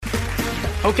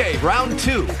Okay, round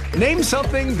two. Name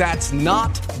something that's not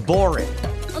boring.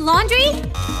 A laundry?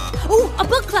 Ooh, a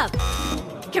book club.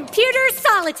 Computer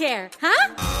solitaire,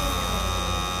 huh?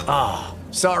 Ah,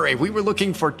 sorry, we were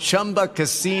looking for Chumba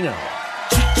Casino.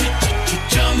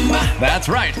 That's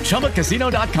right,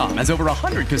 ChumbaCasino.com has over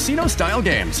 100 casino-style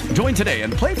games. Join today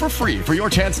and play for free for your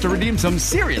chance to redeem some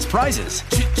serious prizes.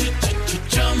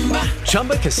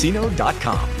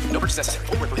 ChumbaCasino.com. No purchase necessary.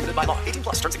 Void where prohibited by law. 18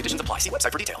 plus. Terms and conditions apply. See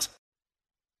website for details.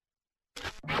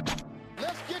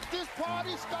 Let's get this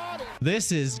party started.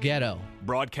 This is Ghetto.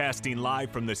 Broadcasting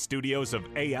live from the studios of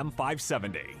AM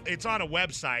 570. It's on a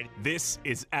website. This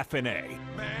is FnA.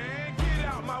 Man, get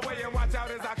out my way and watch out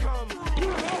as I come.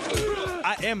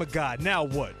 I am a god. Now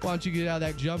what? Why don't you get out of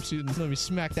that jumpsuit and let me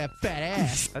smack that fat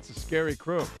ass? That's a scary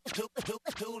crew.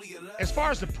 As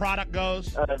far as the product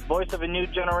goes, Voice of a new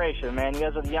generation, man. You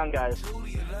guys are the young guys.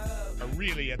 are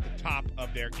really at the top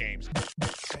of their games.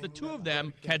 The two of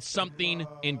them had something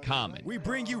in common. We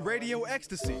bring you radio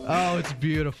ecstasy. Oh, it's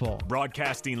beautiful.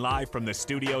 Broadcasting live from the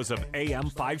studios of AM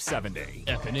 570.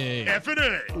 FnA.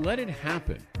 FnA. Let it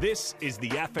happen. This is the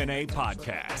FnA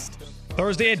Podcast.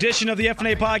 Thursday edition of the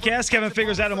FnA Podcast. Kevin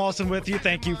Figures, Adam Auslund with you.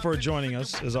 Thank you for joining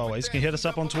us, as always. You can hit us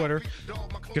up on Twitter.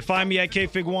 You can find me at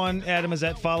KFig1. Adam is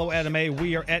at Follow Adam A.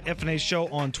 We are at FnA Show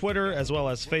on Twitter, as well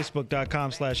as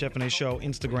Facebook.com/FnA Show,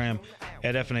 Instagram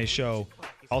at FnA Show.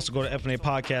 Also go to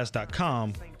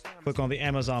FnAPodcast.com. Click on the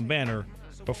Amazon banner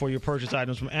before you purchase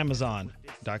items from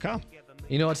Amazon.com.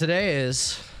 You know what today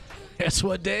is? Guess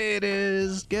what day it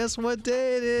is? Guess what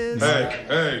day it is?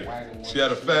 Hey, she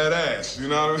had a fat ass, you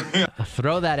know what I mean?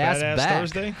 Throw that ass Fat Ass back.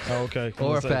 Thursday? Oh, okay. Or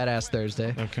What's that? Fat Ass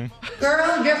Thursday. Okay.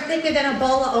 Girl, you're thicker than a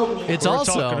bowl of oatmeal. It's We're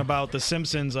also talking about The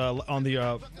Simpsons on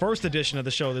the first edition of the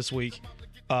show this week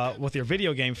with your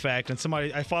video game fact. And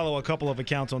I follow a couple of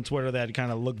accounts on Twitter that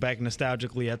kind of look back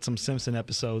nostalgically at some Simpson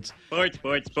episodes.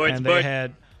 And they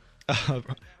had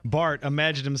Bart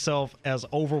imagine himself as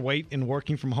overweight and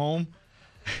working from home.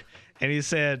 And he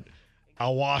said, I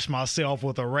wash myself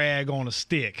with a rag on a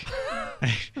stick.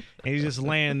 And he's just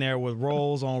laying there with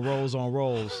rolls on rolls on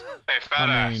rolls. Hey, fat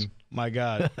ass. My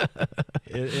God.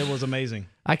 It was amazing.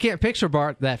 I can't picture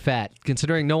Bart that fat,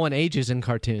 considering no one ages in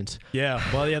cartoons. Yeah,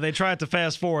 well, yeah, they tried to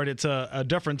fast forward it to a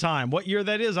different time. What year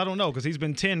that is, I don't know, because he's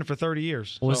been 10 for 30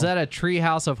 years. Was that a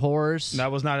Treehouse of Horrors?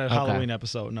 That was not a Halloween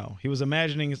episode, no. He was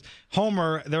imagining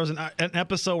Homer. There was an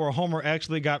episode where Homer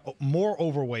actually got more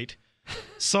overweight,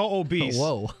 so obese,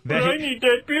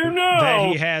 that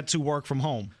he had to work from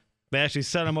home. They actually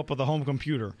set him up with a home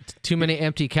computer. Too many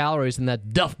empty calories in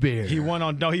that Duff beer. He went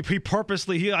on. No, he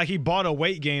purposely he bought a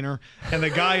weight gainer, and the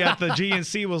guy at the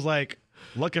GNC was like,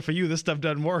 "Lucky for you, this stuff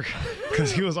doesn't work,"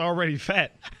 because he was already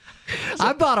fat.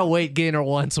 I bought a weight gainer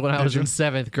once when I was in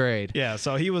 7th grade. Yeah,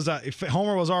 so he was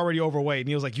Homer was already overweight, and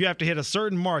he was like, "You have to hit a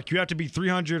certain mark. You have to be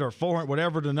 300 or 400,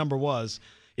 whatever the number was,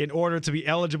 in order to be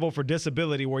eligible for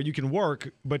disability, where you can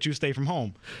work but you stay from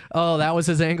home." Oh, that was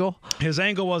his angle? His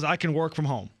angle was, I can work from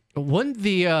home. Wouldn't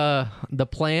the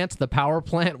power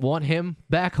plant want him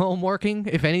back home working,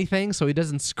 if anything, so he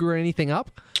doesn't screw anything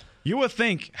up? You would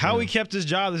think. How he kept his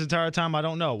job this entire time, I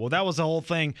don't know. Well, that was the whole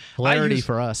thing. Hilarity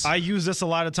for us. I use this a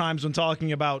lot of times when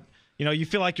talking about, you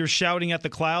feel like you're shouting at the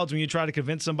clouds when you try to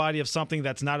convince somebody of something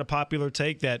that's not a popular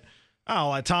take, that,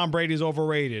 like Tom Brady's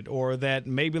overrated, or that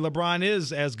maybe LeBron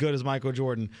is as good as Michael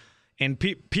Jordan. And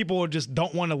people just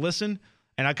don't want to listen.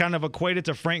 And I kind of equate it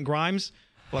to Frank Grimes.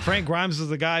 Well, Frank Grimes is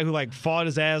the guy who fought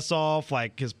his ass off.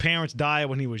 His parents died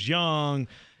when he was young.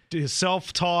 He's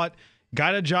self-taught,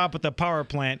 got a job at the power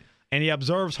plant, and he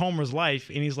observes Homer's life,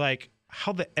 and he's like,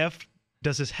 how the F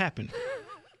does this happen?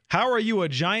 How are you a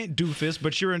giant doofus,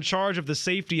 but you're in charge of the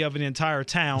safety of an entire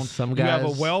town? Some guys... You have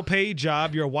a well-paid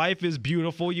job. Your wife is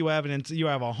beautiful. You have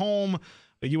a home.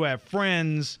 You have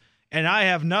friends. And I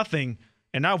have nothing.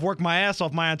 And I've worked my ass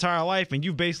off my entire life, and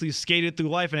you've basically skated through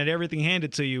life and had everything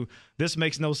handed to you. This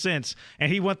makes no sense.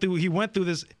 And he went through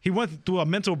a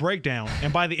mental breakdown.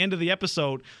 And by the end of the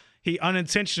episode, he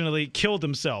unintentionally killed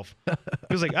himself. He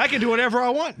was like, I can do whatever I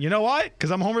want. You know why?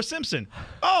 Because I'm Homer Simpson.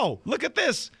 Oh, look at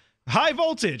this. High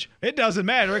voltage. It doesn't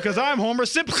matter because I'm Homer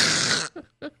Simpson.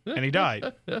 And he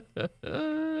died.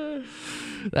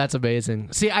 That's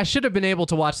amazing. See, I should have been able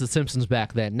to watch The Simpsons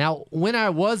back then. Now, when I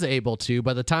was able to,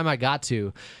 by the time I got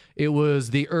to, it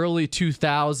was the early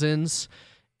 2000s.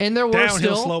 And there were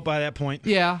downhill slope by that point.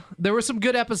 Yeah, there were some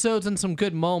good episodes and some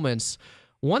good moments.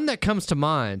 One that comes to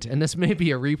mind, and this may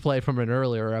be a replay from an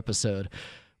earlier episode,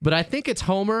 but I think it's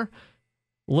Homer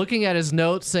looking at his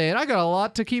notes saying, I got a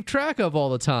lot to keep track of all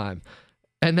the time.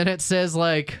 And then it says,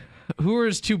 who are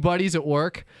his two buddies at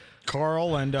work?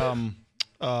 Carl and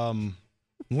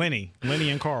Lenny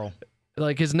and Carl.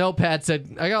 Like his notepad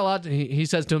said, I got a lot. He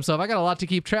says to himself, I got a lot to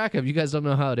keep track of. You guys don't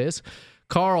know how it is.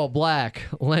 Carl Black,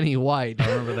 Lenny White.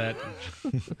 I remember that.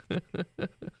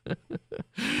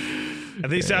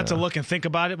 And he sat to look and think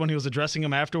about it when he was addressing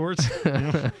him afterwards.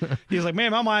 He was like,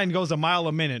 man, my mind goes a mile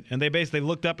a minute. And they basically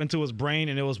looked up into his brain,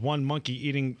 and it was one monkey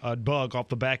eating a bug off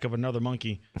the back of another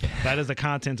monkey. That is the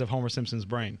content of Homer Simpson's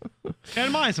brain.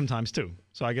 And mine sometimes, too.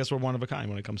 So I guess we're one of a kind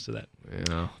when it comes to that.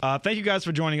 Yeah. Thank you guys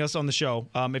for joining us on the show.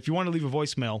 If you want to leave a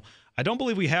voicemail, I don't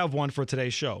believe we have one for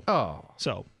today's show. Oh.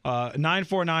 So,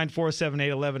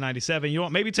 949-478-1197. You know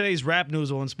what? Maybe today's rap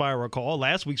news will inspire a call.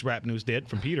 Last week's rap news did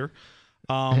from Peter.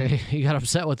 He got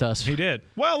upset with us. He did.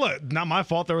 Well, look, not my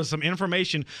fault. There was some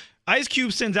information. Ice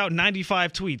Cube sends out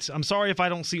 95 tweets. I'm sorry if I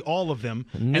don't see all of them.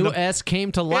 New S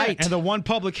came to light. Yeah, and the one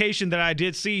publication that I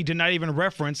did see did not even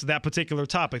reference that particular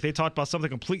topic. They talked about something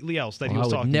completely else that he was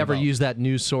talking about. I would never use that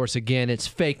news source again. It's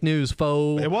fake news,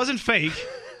 foe. It wasn't fake.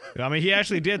 I mean, he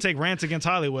actually did take rants against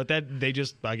Hollywood. That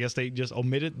I guess they just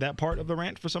omitted that part of the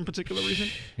rant for some particular reason.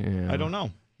 Yeah. I don't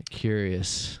know.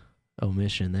 Curious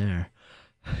omission there.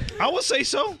 I would say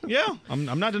so. Yeah,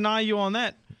 I'm not denying you on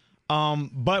that.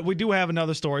 But we do have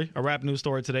another story, a rap news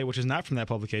story today, which is not from that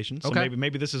publication. So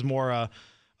maybe this is more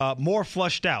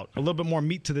flushed out, a little bit more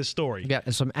meat to this story. Yeah,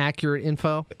 some accurate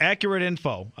info. Accurate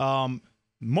info.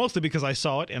 Mostly because I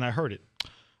saw it and I heard it.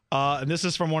 And this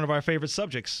is from one of our favorite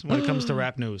subjects when it comes to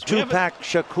rap news. Tupac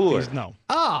Shakur. No.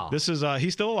 Oh. This is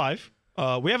he's still alive.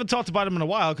 We haven't talked about him in a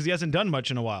while because he hasn't done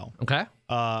much in a while. Okay.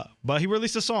 But he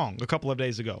released a song a couple of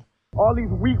days ago. All these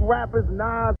weak rappers,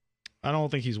 Nas. I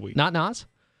don't think he's weak. Not Nas?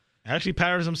 Actually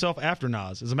patterns himself after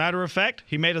Nas. As a matter of fact,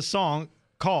 he made a song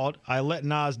called I Let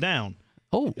Nas Down.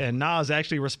 Oh. And Nas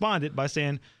actually responded by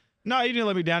saying, no, you didn't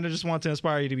let me down. I just want to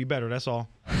inspire you to be better. That's all.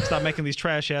 Stop making these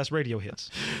trash-ass radio hits.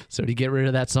 So did he get rid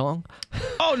of that song?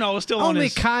 Oh, no, it's still on Only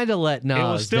his... kind of let Nas down.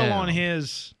 It was still on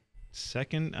his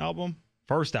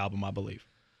first album, I believe.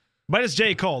 But it's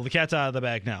J. Cole. The cat's out of the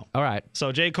bag now. All right.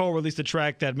 So J. Cole released a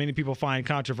track that many people find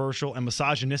controversial and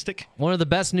misogynistic. One of the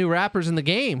best new rappers in the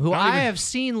game, who I have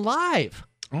seen live.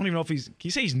 I don't even know if can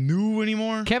you say he's new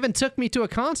anymore? Kevin took me to a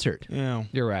concert. Yeah.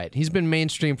 You're right. He's been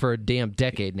mainstream for a damn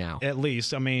decade now. At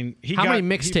least. I mean, How many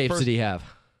mixtapes did he have?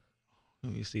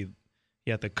 Let me see.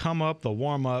 He had the Come Up, the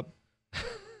Warm Up,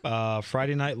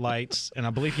 Friday Night Lights, and I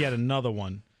believe he had another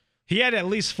one. He had at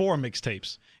least 4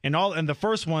 mixtapes. And the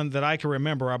first one that I can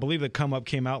remember, I believe the Come Up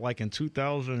came out like in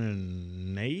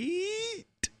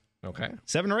 2008? Okay.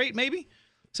 7 or 8 maybe?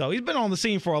 So he's been on the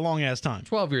scene for a long ass time.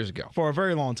 12 years ago. For a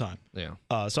very long time. Yeah.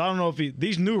 So I don't know if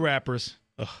these new rappers,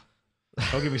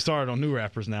 don't get me started on new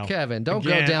rappers now. Kevin, don't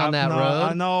go down that road.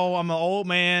 I know, I'm an old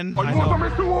man. I'm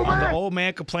the old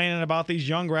man complaining about these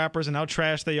young rappers and how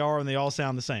trash they are and they all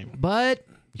sound the same. But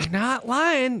you're not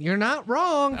lying. You're not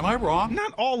wrong. Am I wrong?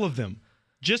 Not all of them.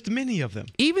 Just many of them.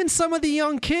 Even some of the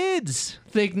young kids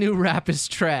think new rap is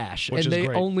trash. Which and is they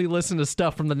great. only listen to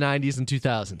stuff from the 90s and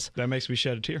 2000s. That makes me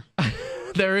shed a tear.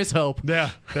 There is hope.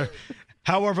 Yeah.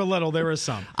 However little, there is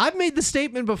some. I've made the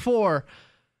statement before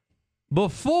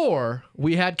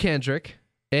we had Kendrick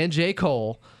and J.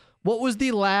 Cole, what was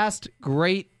the last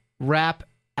great rap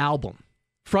album,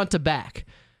 front to back?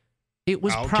 It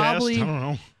was Outkast? probably... I don't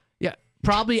know. Yeah,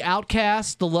 probably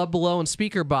Outkast, The Love Below, and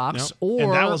Speaker Box. Yep. Or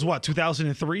and that was what,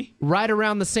 2003? Right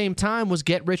around the same time was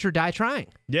Get Rich or Die Trying.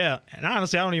 Yeah, and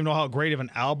honestly, I don't even know how great of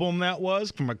an album that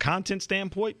was from a content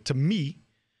standpoint. To me,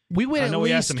 we went I know at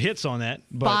we had least some hits on that.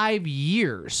 But 5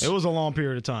 years. It was a long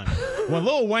period of time. When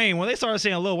they started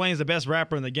saying Lil Wayne's the best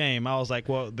rapper in the game, I was like,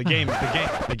 well, the game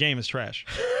is trash.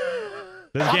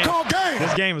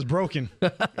 This game is broken.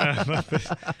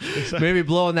 Maybe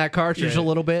blowing that cartridge a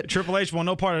little bit. Triple H won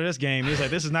no part of this game. He's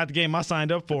like, this is not the game I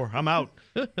signed up for. I'm out.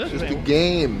 It's the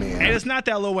game, man. And it's not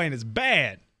that Lil Wayne is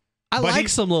bad. I like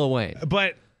some Lil Wayne.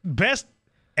 But best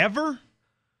ever?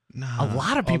 Nah. A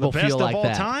lot of people the best feel like of all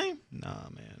that. Time? Nah,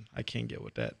 man. I can't get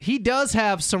with that. He does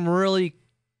have some really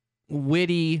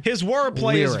witty His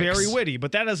wordplay is lyrics. very witty,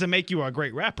 but that doesn't make you a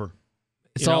great rapper.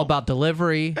 It's all about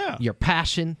delivery, Yeah. your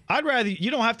passion. I'd rather you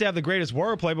don't have to have the greatest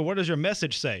wordplay, but what does your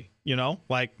message say? You know,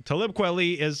 like Talib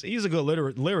Kweli he's a good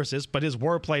lyricist, but his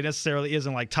wordplay necessarily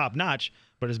isn't like top notch.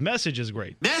 But his message is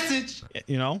great. Message.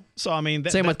 You know, so I mean,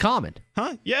 Same with Common.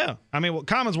 Huh? Yeah. I mean,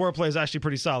 Common's wordplay is actually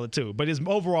pretty solid too. But his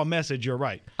overall message, you're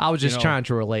right. I was just trying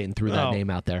to relate and threw that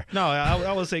name out there. No,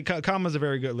 I would say Common's a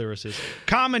very good lyricist.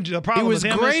 Common, the problem He was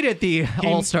with him great is at the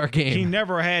All-Star game. He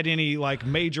never had any like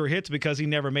major hits because he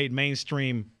never made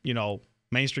mainstream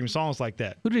songs like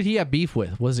that. Who did he have beef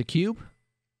with? Was it Cube?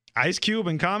 Ice Cube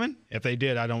and Common? If they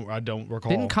did, I don't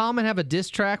recall. Didn't Common have a diss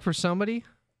track for somebody?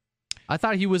 I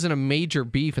thought he was in a major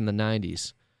beef in the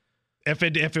 90s. If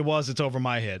it was, it's over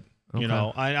my head. Okay. You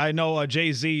know, I know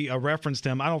Jay-Z referenced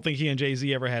him. I don't think he and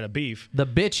Jay-Z ever had a beef. The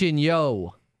bitchin'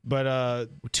 yo. But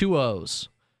 2 O's.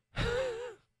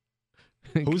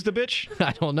 Who's the bitch?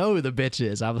 I don't know who the bitch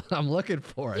is. I'm looking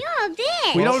for it. You're a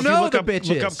bitch. We don't know who the bitch is.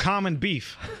 Look up Common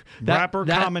Beef. Rapper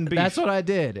Common Beef. That's what I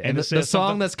did. And the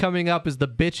song that's coming up is The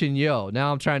Bitchin' Yo.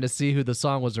 Now I'm trying to see who the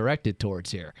song was directed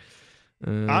towards here.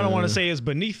 I don't want to say it's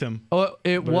beneath him. Oh,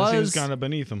 it was kind of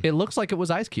beneath him. It looks like it was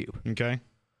Ice Cube. Okay.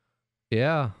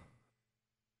 Yeah.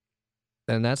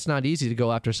 And that's not easy to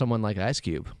go after someone like Ice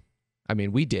Cube. I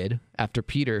mean, we did after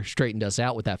Peter straightened us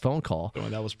out with that phone call. Oh,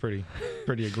 that was pretty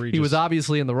egregious. He was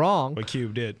obviously in the wrong. What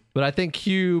Cube did. But I think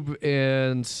Cube,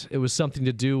 and it was something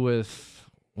to do with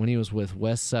when he was with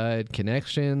West Side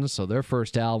Connection. So their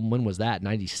first album, when was that?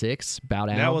 96? Bow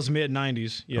Down? That was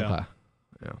mid-90s, yeah. Okay.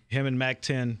 Yeah. Him and Mac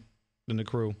 10 and the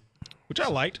crew, which I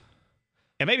liked.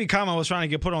 And maybe Common was trying to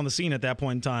get put on the scene at that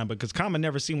point in time, because Common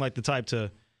never seemed like the type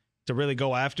to really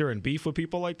go after and beef with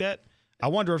people like that. I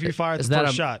wonder if he fired the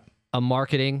first shot. A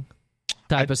marketing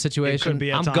type of situation? It could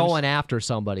be at I'm times. going after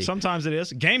somebody. Sometimes it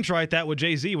is. Game tried that with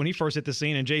Jay-Z when he first hit the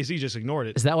scene, and Jay-Z just ignored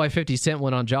it. Is that why 50 Cent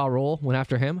went on Ja Rule, went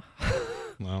after him?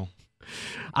 Well,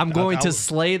 I'm going to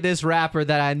slay this rapper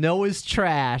that I know is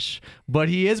trash, but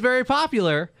he is very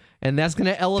popular, and that's going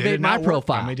to elevate my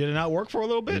profile. I mean, did it not work for a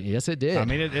little bit? Yes, it did. I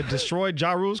mean, it destroyed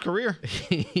Ja Rule's career.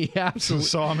 Yeah,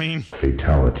 so, I mean,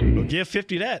 fatality. We'll give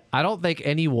 50 that. I don't think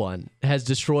anyone has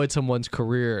destroyed someone's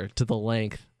career to the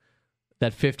length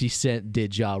that 50 Cent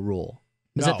did Ja Rule.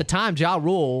 Because at the time, Ja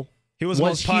Rule he was the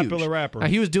most popular rapper. Now,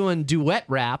 he was doing duet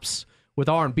raps with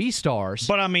R&B stars.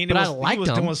 But I mean, he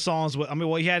was doing songs with. I mean,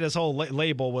 well, he had his whole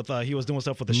label with. He was doing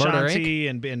stuff with Ashanti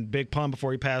and Big Pun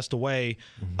before he passed away,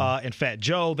 and Fat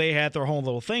Joe. They had their whole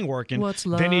little thing working.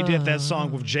 Then he did that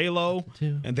song with J-Lo,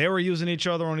 and they were using each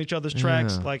other on each other's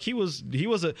tracks. Yeah. Like he was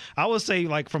a. I would say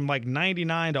like from like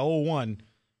 99 to 01,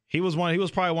 he was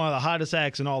probably one of the hottest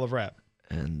acts in all of rap.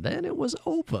 And then it was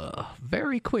over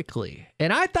very quickly.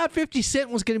 And I thought 50 Cent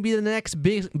was going to be the next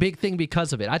big thing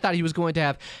because of it. I thought he was going to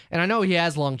have, and I know he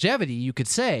has longevity, you could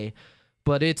say,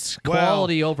 but it's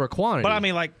quality over quantity. But I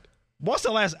mean, like, what's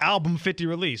the last album 50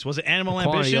 released? Was it Animal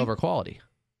Ambition? Quantity over quality.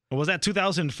 Or was that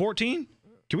 2014?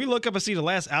 Can we look up and see the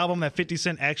last album that 50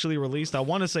 Cent actually released? I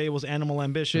want to say it was Animal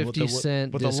Ambition 50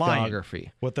 Cent with discography. The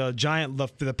lion, with the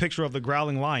giant, the picture of the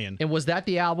growling lion. And was that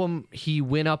the album he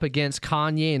went up against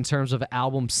Kanye in terms of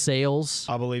album sales?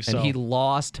 I believe so. And he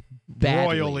lost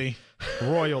badly.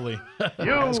 Royally.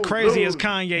 As crazy as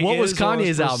Kanye what was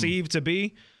Kanye's album perceived to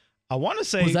be, I want to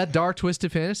say. Was that Dark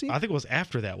Twisted Fantasy? I think it was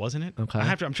after that, wasn't it? Okay.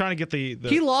 I'm trying to get the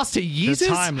he lost to Yeezus? The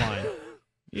timeline.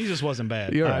 Yeezus wasn't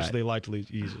bad. You're I right. actually liked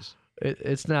Yeezus.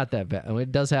 It's not that bad. I mean,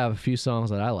 it does have a few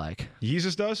songs that I like.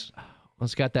 Yeezus does?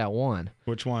 It's got that one.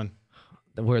 Which one?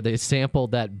 Where they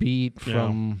sampled that beat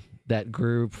from that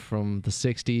group from the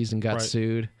 60s and got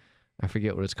sued. I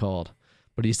forget what it's called.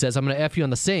 But he says, I'm going to F you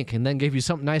on the sink and then give you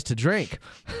something nice to drink.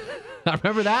 I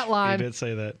remember that line. He did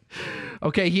say that.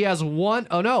 Okay, he has one.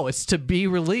 Oh, no, it's to be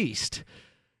released.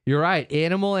 You're right.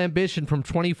 Animal Ambition from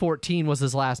 2014 was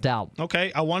his last album.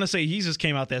 Okay, I want to say Yeezus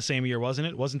came out that same year, wasn't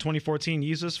it? Wasn't 2014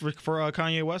 Yeezus for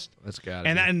Kanye West? That's got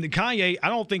it. And Kanye, I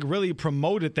don't think really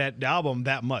promoted that album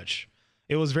that much.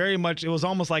 It was very much. It was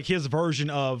almost like his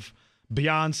version of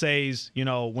Beyonce's, you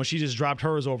know, when she just dropped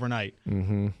hers overnight.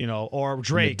 Mm-hmm. You know, or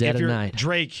Drake.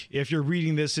 Drake, if you're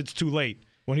reading this, it's too late.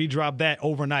 When he dropped that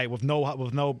overnight with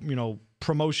no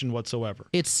promotion whatsoever.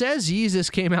 It says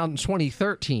Yeezus came out in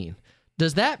 2013.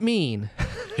 Does that mean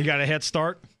he got a head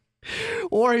start?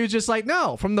 Or he was just like,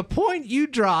 no, from the point you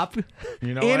drop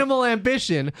Animal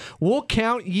Ambition, we'll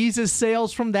count Yeezus'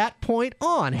 sales from that point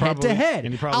on, head to head.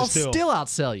 And I'll still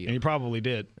outsell you. And he probably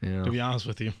did, to be honest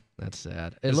with you. That's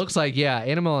sad. It looks like,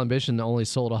 Animal Ambition only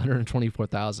sold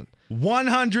 124,000.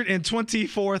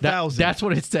 124,000. That's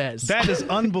what it says. That is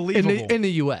unbelievable. in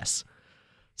the U.S.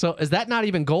 So is that not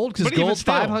even gold? Because gold's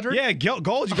 500? Yeah,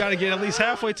 gold, you got to get at least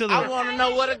halfway to the... I want to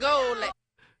know what a gold is.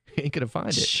 Ain't going to find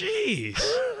it. Jeez.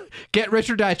 Get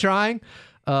Rich or Die Trying,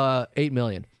 8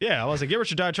 million. Yeah, I was like, Get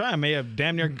Rich or Die Trying may have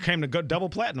damn near came to double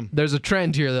platinum. There's a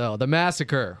trend here, though. The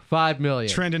Massacre, 5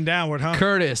 million. Trending downward, huh?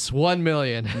 Curtis, 1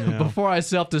 million. Yeah. Before I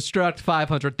Self-Destruct,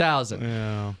 500,000.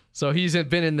 Yeah. So he's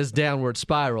been in this downward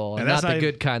spiral, and not the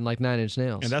good kind like 9 Inch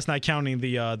Nails. And that's not counting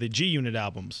the G Unit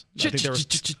albums. I think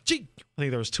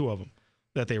there was 2 of them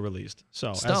that they released.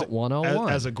 So Stunt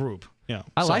 101 as a group. Yeah.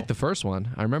 I like the first one.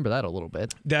 I remember that a little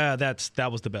bit. That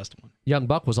was the best one. Young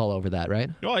Buck was all over that, right?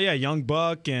 Oh yeah, Young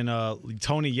Buck and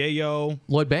Tony Yayo.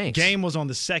 Lloyd Banks. Game was on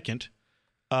the second.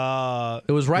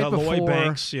 It was right before Lloyd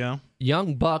Banks, yeah.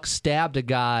 Young Buck stabbed a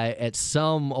guy at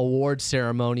some award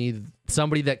ceremony,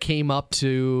 somebody that came up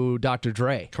to Dr.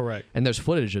 Dre. Correct. And there's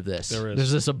footage of this. There is.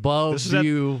 There's this above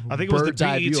view. I think it was the bird's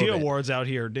eye view BET of it. Awards out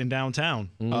here in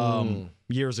downtown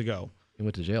years ago. He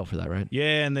went to jail for that, right?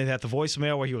 Yeah, and they had the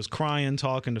voicemail where he was crying,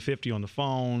 talking to 50 on the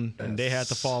phone, and they had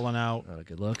the falling out. Not a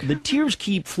good look. The tears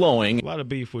keep flowing. A lot of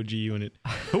beef with G Unit.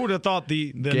 Who would have thought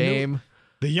the Game.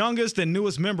 the youngest and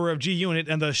newest member of G Unit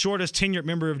and the shortest tenured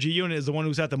member of G Unit is the one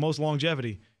who's had the most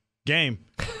longevity? Game.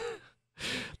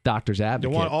 Doctor's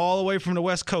advocate. The one all the way from the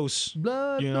West Coast.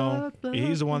 Blah, You know, blah,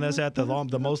 he's the one that's had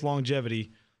the most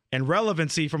longevity and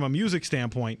relevancy from a music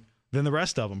standpoint than the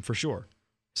rest of them, for sure.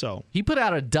 So He put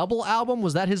out a double album.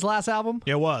 Was that his last album?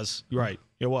 it was. You're right.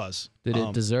 It was. Did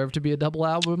it deserve to be a double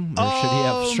album? Or should he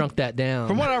have shrunk that down?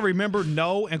 From what I remember,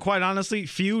 no. And quite honestly,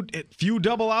 few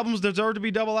double albums deserve to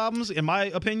be double albums, in my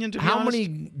opinion, to be How honest. many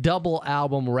double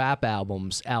album rap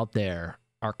albums out there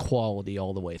are quality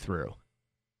all the way through?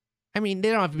 I mean,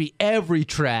 they don't have to be every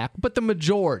track, but the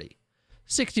majority.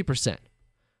 60%.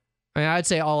 I mean, I'd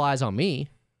say All Eyes on Me.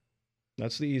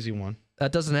 That's the easy one.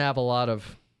 That doesn't have a lot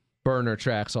of burner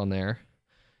tracks on there.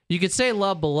 You could say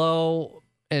Love Below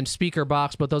and Speaker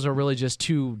Box, but those are really just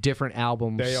two different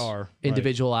albums. They are.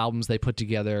 Individual albums they put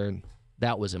together, and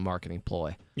that was a marketing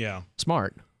ploy. Yeah.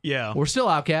 Smart. Yeah. We're still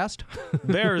Outcast.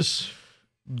 There's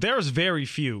very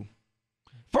few.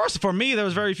 First, for me, there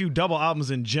was very few double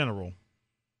albums in general.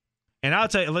 And I'll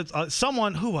tell you,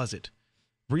 someone, who was it?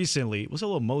 Recently, was it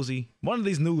Lil Mosey? One of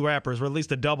these new rappers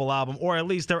released a double album, or at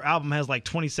least their album has like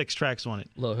 26 tracks on it.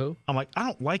 Lil who? I'm like, I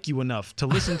don't like you enough to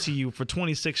listen to you for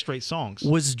 26 straight songs.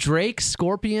 Was Drake's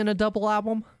Scorpion a double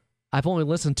album? I've only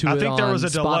listened to it on there was a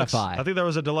deluxe. Spotify. I think there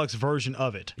was a deluxe version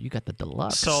of it. You got the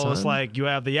deluxe. So it's son. like you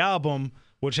have the album,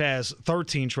 which has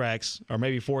 13 tracks, or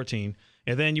maybe 14,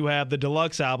 and then you have the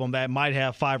deluxe album that might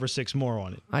have 5 or 6 more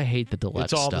on it. I hate the deluxe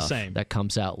It's all the stuff same. that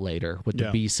comes out later with the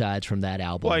Yeah. B-sides from that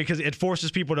album. Well, because it forces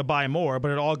people to buy more,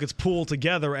 but it all gets pooled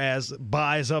together as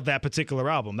buys of that particular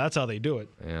album. That's how they do it.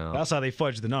 Yeah. That's how they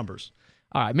fudge the numbers.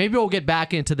 All right, maybe we'll get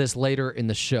back into this later in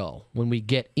the show when we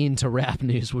get into rap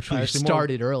news, which we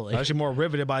started early. I'm actually more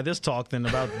riveted by this talk than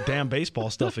about damn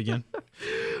baseball stuff again.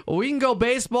 Well, we can go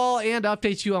baseball and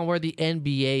update you on where the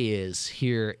NBA is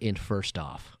here in First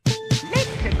Off.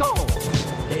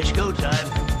 It's go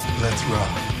time. Let's rock.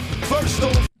 First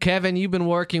off. Kevin, you've been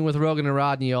working with Rogan and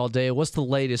Rodney all day. What's the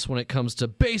latest when it comes to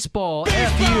baseball?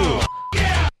 F you!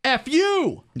 Yeah. F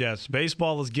you! Yes,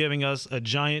 baseball is giving us a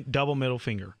giant double middle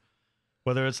finger.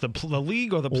 Whether it's the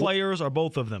league or the players or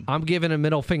both of them. I'm giving a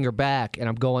middle finger back, and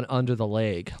I'm going under the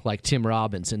leg, like Tim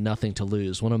Robbins in Nothing to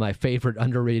Lose, one of my favorite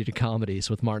underrated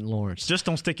comedies with Martin Lawrence. Just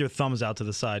don't stick your thumbs out to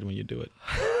the side when you do it.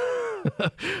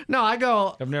 No, I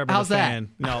go, I've never been how's a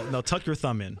fan. No, tuck your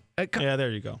thumb in. Yeah,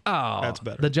 there you go. Oh, that's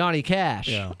better. The Johnny Cash.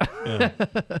 Yeah.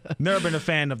 Never been a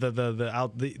fan of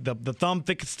the thumb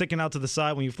sticking out to the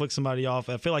side when you flick somebody off.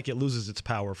 I feel like it loses its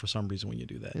power for some reason when you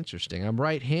do that. Interesting. I'm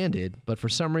right-handed, but for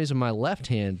some reason my left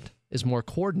hand is more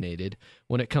coordinated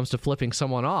when it comes to flipping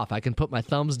someone off. I can put my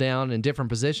thumbs down in different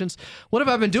positions. What have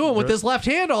I been doing with this left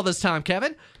hand all this time,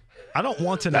 Kevin? I don't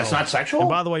want to know. That's not sexual? And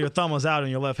by the way, your thumb was out in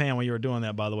your left hand when you were doing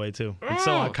that, by the way, too. It's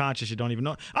so unconscious you don't even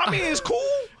know. I mean, it's cool.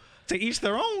 To each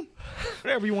their own.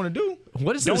 Whatever you want to do.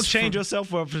 What is Don't this change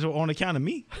yourself on account of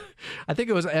me. I think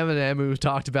it was Eminem who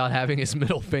talked about having his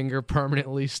middle finger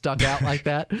permanently stuck out like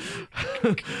that.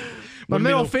 My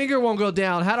middle finger won't go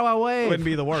down. How do I wave? Wouldn't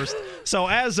be the worst. So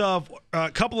as of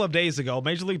a couple of days ago,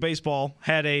 Major League Baseball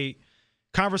had a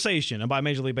conversation, and by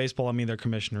Major League Baseball, I mean their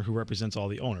commissioner who represents all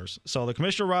the owners. So the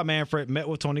commissioner, Rob Manfred, met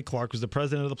with Tony Clark, who's the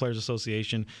president of the Players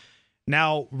Association.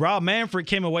 Now, Rob Manfred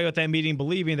came away with that meeting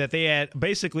believing that they had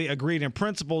basically agreed in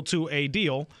principle to a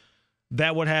deal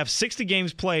that would have 60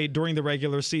 games played during the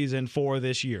regular season for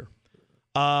this year.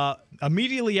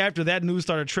 Immediately after that news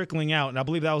started trickling out, and I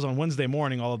believe that was on Wednesday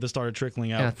morning, all of this started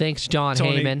trickling out. Thanks, John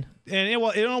Heyman. And it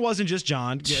wasn't just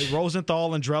John.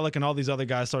 Rosenthal and Drellick and all these other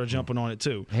guys started jumping on it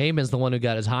too. Heyman's the one who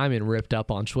got his hymen ripped up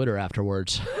on Twitter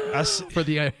afterwards for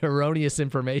the erroneous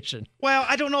information. Well,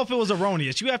 I don't know if it was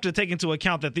erroneous. You have to take into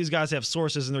account that these guys have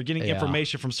sources and they're getting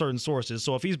information from certain sources.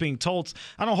 So if he's being told,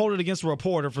 I don't hold it against a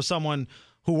reporter for someone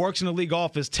who works in the league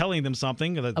office telling them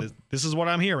something. This is what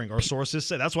I'm hearing, or sources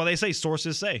say. That's why they say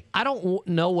sources say. I don't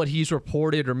know what he's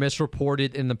reported or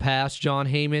misreported in the past, John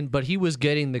Heyman, but he was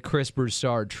getting the Chris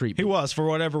Broussard treatment. He was, for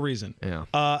whatever reason. Yeah.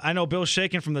 I know Bill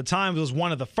Shaken from the Times was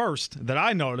one of the first that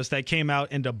I noticed that came out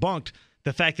and debunked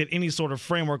the fact that any sort of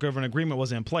framework of an agreement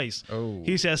was in place. Oh.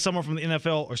 He says someone from the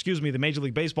the Major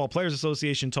League Baseball Players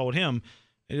Association told him,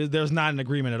 There's not an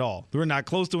agreement at all. We're not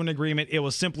close to an agreement. It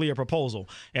was simply a proposal.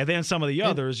 And then some of the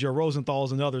others, your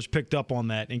Rosenthals and others, picked up on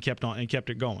that and kept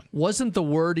it going. Wasn't the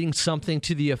wording something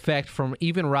to the effect from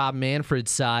even Rob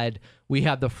Manfred's side? We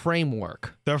have the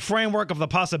framework. The framework of the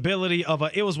possibility of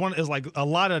it was like a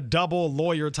lot of double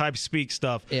lawyer type speak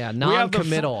stuff. Yeah,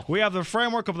 non-committal. We have the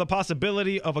framework of the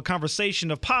possibility of a conversation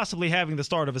of possibly having the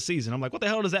start of a season. I'm like, what the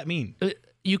hell does that mean?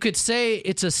 You could say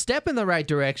it's a step in the right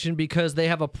direction because they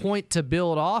have a point to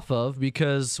build off of,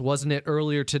 because wasn't it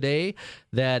earlier today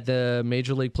that the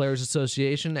Major League Players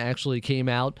Association actually came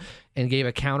out and gave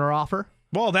a counteroffer?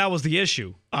 Well, that was the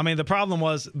issue. I mean, the problem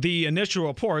was the initial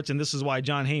reports, and this is why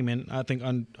John Heyman, I think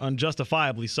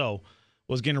unjustifiably so,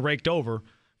 was getting raked over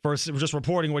for just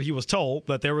reporting what he was told,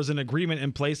 that there was an agreement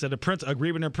in place, that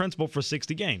agreement in principle for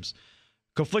 60 games.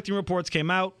 Conflicting reports came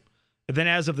out. And then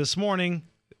as of this morning,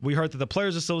 we heard that the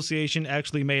Players Association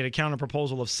actually made a counter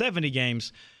proposal of 70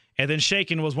 games. And then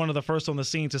Shaken was one of the first on the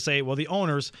scene to say, well,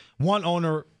 one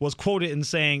owner was quoted in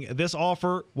saying this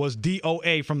offer was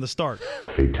DOA from the start.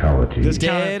 Fatality.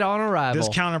 Dead on arrival. This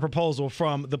counter proposal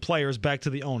from the players back to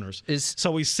the owners.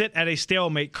 So we sit at a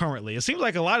stalemate currently. It seems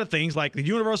like a lot of things, like the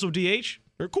universal DH,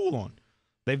 they're cool on.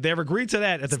 They've agreed to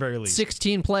that at the very least.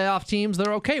 16 playoff teams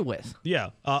they're okay with. Yeah.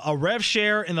 A rev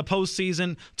share in the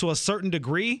postseason to a certain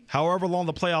degree, however long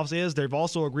the playoffs is, they've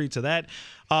also agreed to that.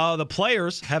 The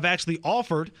players have actually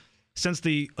offered, since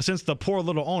the poor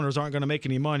little owners aren't going to make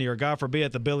any money, or God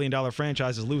forbid the billion-dollar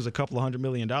franchises lose a couple of $100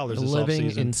 million this living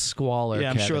offseason. in squalor,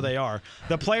 Yeah, I'm Kevin. sure they are.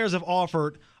 The players have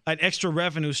offered an extra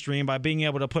revenue stream by being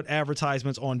able to put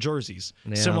advertisements on jerseys,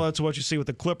 similar to what you see with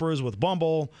the Clippers with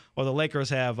Bumble, or the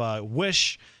Lakers have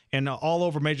Wish, and all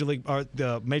over Major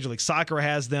League Soccer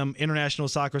has them. International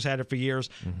Soccer's had it for years.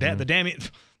 Mm-hmm.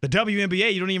 The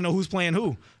WNBA, you don't even know who's playing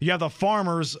who. You have the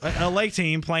Farmers LA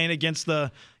team playing against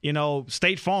the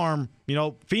State Farm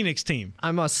Phoenix team.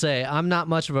 I must say, I'm not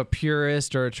much of a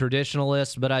purist or a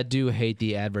traditionalist, but I do hate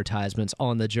the advertisements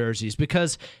on the jerseys,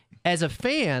 because as a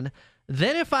fan,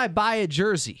 then if I buy a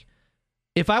jersey,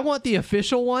 if I want the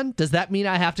official one, does that mean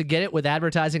I have to get it with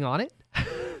advertising on it?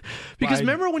 Because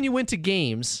remember when you went to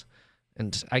games,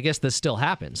 and I guess this still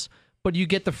happens, but you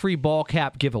get the free ball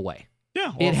cap giveaway.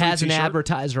 Yeah, it has an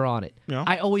advertiser on it. Yeah.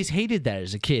 I always hated that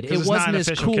as a kid. It wasn't as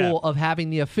cool of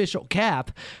having the official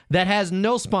cap that has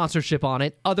no sponsorship on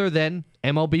it other than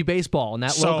MLB baseball and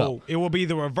that logo. So it will be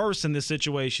the reverse in this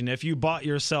situation. If you bought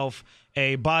yourself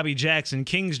a Bobby Jackson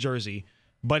Kings jersey,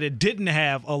 but it didn't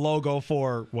have a logo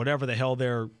for whatever the hell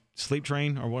their Sleep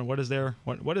Train, or what is their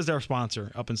sponsor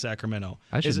up in Sacramento?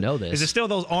 I should know this. Is it still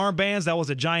those armbands that was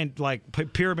a giant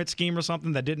pyramid scheme or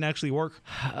something that didn't actually work?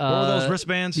 What were those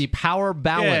wristbands? The Power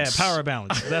Balance. Yeah, Power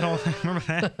Balance. That whole remember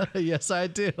that? Yes, I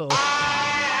do.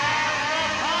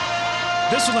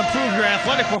 This will improve your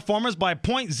athletic performance by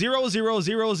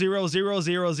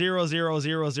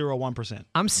 0.00000000001%.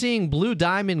 I'm seeing Blue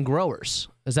Diamond Growers.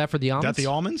 Is that for the almonds? Is that the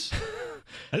almonds?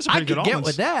 That's I could get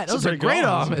with that. Those are great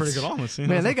almonds. Pretty good almonds.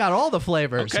 Man, they got all the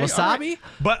flavors. Okay, Wasabi? Right.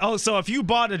 But so if you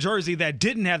bought a jersey that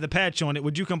didn't have the patch on it,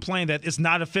 would you complain that it's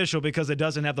not official because it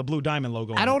doesn't have the Blue Diamond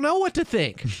logo on it? I don't know what to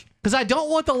think. Because I don't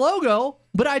want the logo,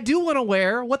 but I do want to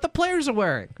wear what the players are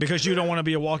wearing. Because you don't want to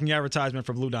be a walking advertisement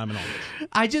for Blue Diamond almonds.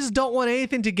 I just don't want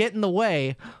anything to get in the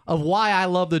way of why I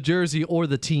love the jersey or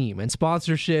the team and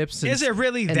sponsorships. Is it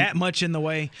really that much in the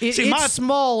way? It's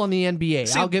small on the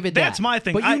NBA. I'll give it that. That's my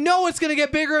thing. But you know it's going to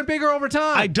get bigger and bigger over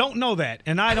time. I don't know that,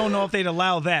 and I don't know if they'd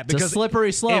allow that. Because it's a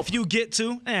slippery slope. If you get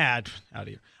to, out of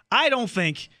here. I don't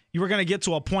think you were going to get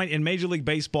to a point in Major League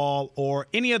Baseball or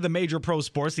any of the major pro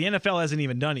sports. The NFL hasn't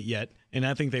even done it yet, and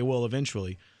I think they will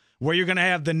eventually, where you're going to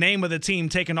have the name of the team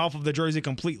taken off of the jersey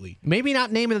completely. Maybe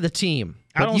not name of the team,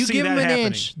 but I don't you see give them that an happening.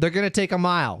 inch, they're going to take a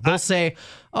mile. They'll say,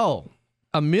 $1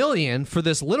 million for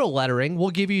this little lettering. We'll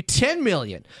give you $10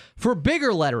 million for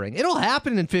bigger lettering. It'll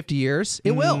happen in 50 years.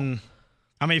 It will.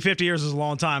 I mean, 50 years is a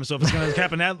long time, so if it's going to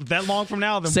happen that long from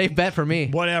now, then safe bet for me.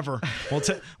 Whatever,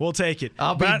 we'll take it.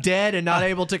 I'll be dead and not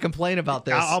able to complain about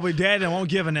this. I'll be dead and won't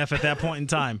give an F at that point in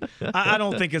time. I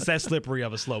don't think it's that slippery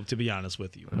of a slope, to be honest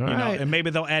with you. Right. And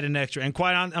maybe they'll add an extra. And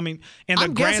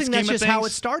I'm guessing that's just how it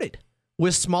started,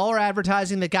 with smaller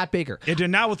advertising that got bigger. It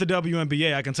did not with the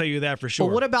WNBA. I can tell you that for sure.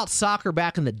 But what about soccer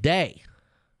back in the day?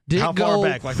 How far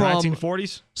back? Like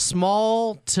 1940s?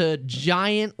 Small to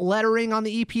giant lettering on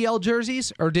the EPL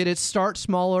jerseys? Or did it start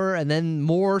smaller and then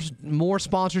more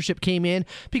sponsorship came in?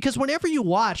 Because whenever you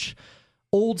watch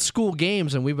old school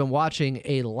games, and we've been watching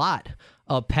a lot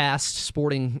of past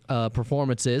sporting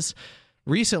performances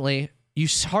recently, you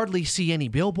hardly see any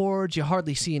billboards. You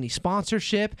hardly see any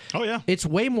sponsorship. Oh, yeah. It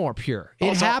way more pure.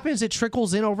 It happens. It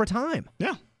trickles in over time.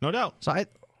 Yeah, no doubt. So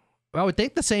I would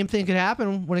think the same thing could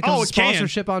happen when it comes to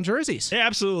sponsorship on jerseys. It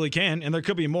absolutely can, and there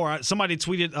could be more. Somebody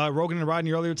tweeted Rogan and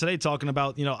Rodney earlier today talking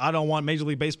about, I don't want Major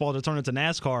League Baseball to turn into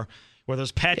NASCAR where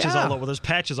there's patches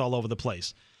all over the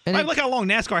place. And look how long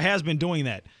NASCAR has been doing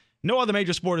that. No other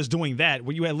major sport is doing that,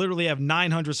 where you literally have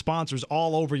 900 sponsors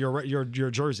all over your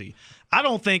jersey. I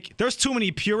don't think there's too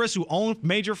many purists who own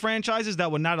major franchises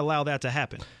that would not allow that to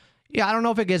happen. Yeah, I don't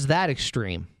know if it gets that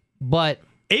extreme, but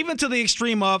even to the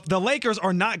extreme of the Lakers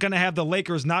are not going to have the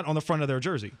Lakers not on the front of their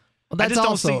jersey. Well,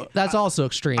 that's also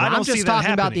extreme. I'm just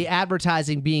talking about the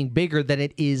advertising being bigger than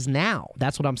it is now.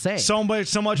 That's what I'm saying. So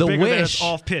much the bigger Wish that it's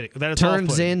off-putting. That it's turns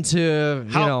off-putting. into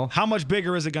how much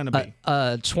bigger is it going to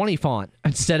be? 20 font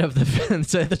instead of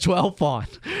the 12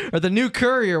 font, or the new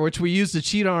Courier, which we used to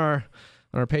cheat on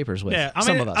our papers with. Yeah,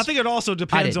 some of us. I think it also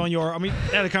depends on your. I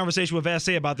had a conversation with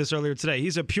FnA about this earlier today.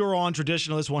 He's a pure-on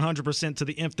traditionalist, 100% to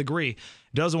the nth degree.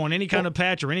 Doesn't want any kind of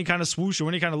patch or any kind of swoosh or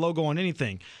any kind of logo on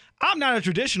anything. I'm not a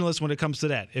traditionalist when it comes to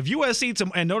that. If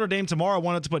USC and Notre Dame tomorrow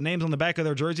wanted to put names on the back of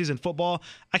their jerseys in football,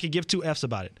 I could give two Fs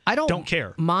about it. I don't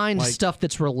care. Mind stuff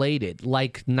that's related,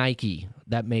 like Nike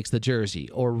that makes the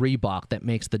jersey or Reebok that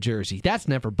makes the jersey. That's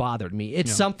never bothered me.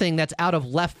 It's something that's out of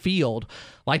left field,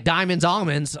 like Diamonds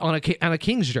Almonds on a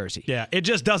Kings jersey. Yeah, it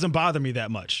just doesn't bother me that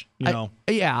much.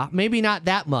 Yeah, maybe not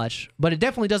that much, but it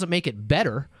definitely doesn't make it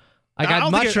better.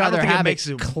 I'd much rather have it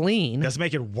clean. Does it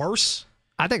make it worse?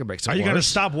 I think it makes it worse. Are you going to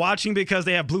stop watching because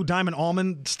they have blue diamond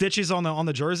almond stitches on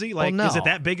the jersey? Like, no. Is it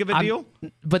that big of a deal?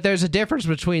 But there's a difference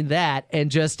between that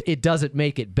and just it doesn't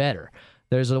make it better.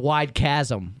 There's a wide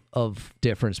chasm of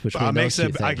difference between those two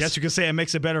things. I guess you could say it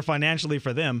makes it better financially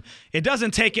for them. It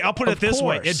doesn't take. I'll put it this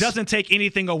way: it doesn't take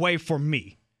anything away from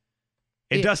me.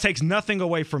 It takes nothing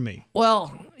away from me.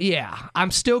 Well, yeah, I'm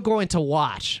still going to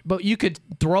watch, but you could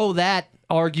throw that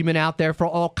argument out there for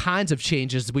all kinds of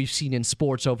changes we've seen in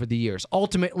sports over the years.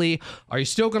 Ultimately, are you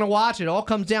still going to watch? It all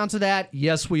comes down to that.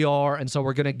 Yes, we are, and so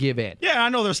we're going to give in. Yeah, I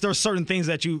know there's certain things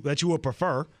that you would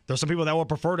prefer. There's some people that would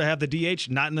prefer to have the DH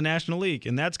not in the National League,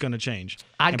 and that's going to change.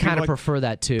 I'd kind of prefer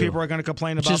that too. People are going to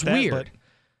complain about that. Which is weird.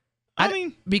 But, I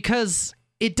mean, because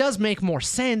it does make more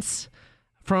sense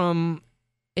from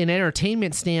an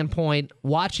entertainment standpoint.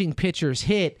 Watching pitchers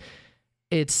hit,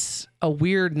 it's a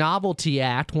weird novelty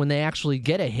act when they actually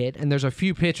get a hit, and there's a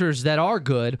few pitchers that are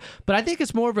good, but I think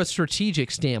it's more of a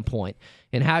strategic standpoint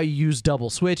in how you use double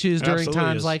switches during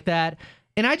times like that.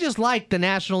 And I just like the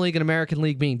National League and American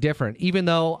League being different, even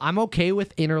though I'm okay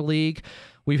with interleague.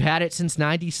 We've had it since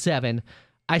 97.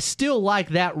 I still like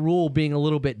that rule being a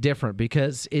little bit different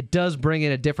because it does bring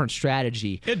in a different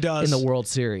strategy. It does. In the World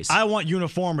Series. I want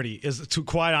uniformity,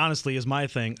 quite honestly, is my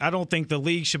thing. I don't think the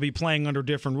league should be playing under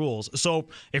different rules. So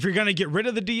if you're going to get rid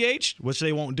of the DH, which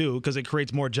they won't do because it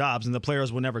creates more jobs and the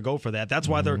players will never go for that. That's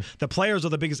why the players are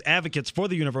the biggest advocates for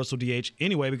the universal DH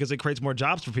anyway, because it creates more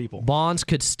jobs for people. Bonds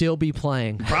could still be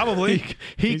playing. Probably.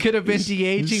 he could have been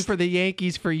DHing for the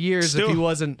Yankees for years if he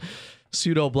wasn't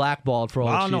pseudo blackballed for all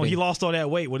I don't know. cheating. He lost all that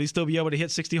weight. Would he still be able to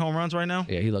hit 60 home runs right now?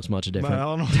 Yeah, he looks much different. I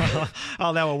don't know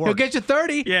how that would work. He'll get you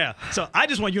 30. Yeah. So I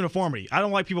just want uniformity. I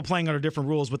don't like people playing under different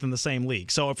rules within the same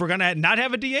league. So if we're going to not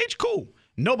have a DH, cool.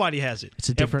 Nobody has it. It's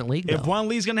a different league, though. If one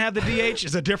league's going to have the DH,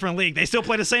 it's a different league. They still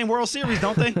play the same World Series,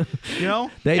 don't they? They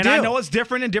do. And I know it's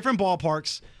different in different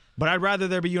ballparks, but I'd rather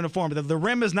there be uniform. The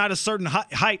rim is not a certain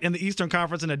height in the Eastern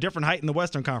Conference and a different height in the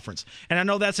Western Conference. And I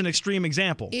know that's an extreme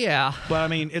example. Yeah. But, I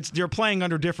mean, you're playing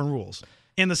under different rules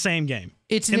in the same game.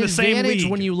 It's an advantage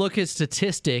when you look at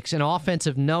statistics and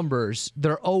offensive numbers.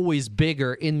 They're always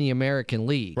bigger in the American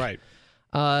League. Right.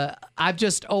 I've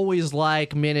just always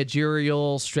liked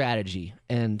managerial strategy.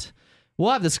 And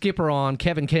we'll have the skipper on,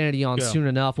 Kevin Kennedy, soon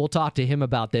enough. We'll talk to him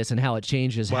about this and how it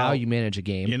changes how you manage a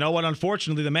game. You know what?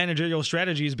 Unfortunately, the managerial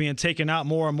strategy is being taken out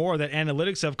more and more. That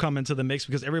analytics have come into the mix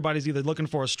because everybody's either looking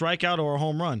for a strikeout or a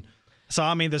home run. So,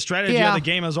 I mean, the strategy of the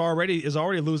game is already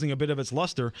losing a bit of its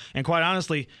luster. And quite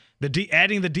honestly,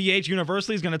 adding the DH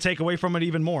universally is going to take away from it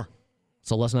even more.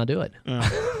 So let's not do it.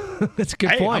 That's a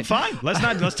good point. I'm fine.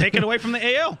 Let's take it away from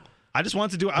the AL. I just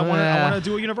want to do it. I want to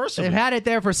do a universal. They've had it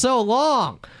there for so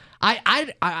long.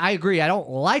 I agree. I don't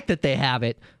like that they have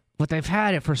it, but they've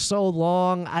had it for so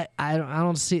long. I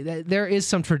don't see there is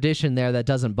some tradition there that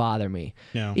doesn't bother me.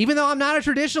 Yeah. Even though I'm not a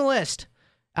traditionalist,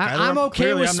 I'm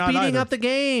okay with speeding up the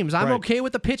games. I'm okay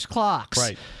with the pitch clocks.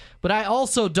 Right. But I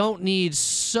also don't need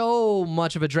so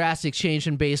much of a drastic change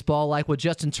in baseball, like with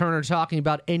Justin Turner talking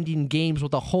about ending games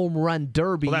with a home run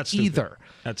derby either.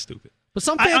 That's stupid. But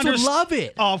some fans would love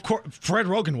it. Oh, of course. Fred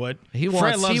Rogan would.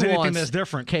 Fred loves anything that's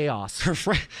different. Chaos.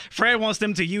 Fred wants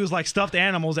them to use like stuffed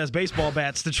animals as baseball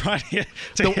bats to try to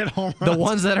hit home runs. The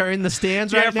ones that are in the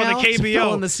stands right now? Yeah, for the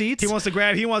KBO. In the seats?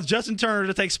 He wants Justin Turner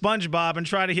to take SpongeBob and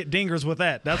try to hit dingers with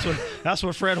that. That's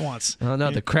what Fred wants. Oh,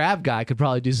 no, the crab guy could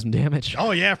probably do some damage.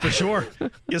 Oh, yeah, for sure.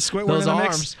 Get Squidward Those in the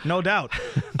arms. mix. No doubt.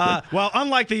 Well,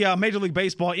 unlike the Major League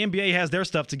Baseball, NBA has their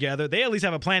stuff together. They at least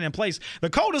have a plan in place. The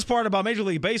coldest part about Major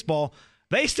League Baseball,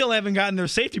 they still haven't gotten their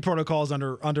safety protocols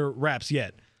under wraps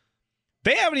yet.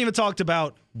 They haven't even talked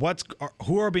about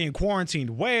who are being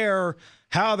quarantined where,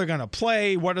 how they're going to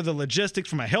play, what are the logistics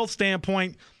from a health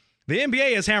standpoint. The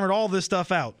NBA has hammered all this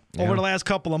stuff out over the last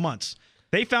couple of months.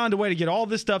 They found a way to get all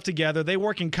this stuff together. They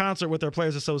work in concert with their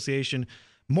Players Association,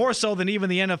 more so than even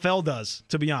the NFL does,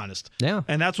 to be honest. Yeah.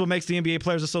 And that's what makes the NBA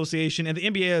Players Association and the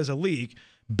NBA as a league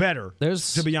better,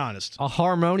 to be honest. A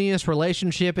harmonious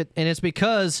relationship, and it's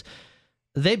because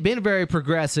they've been very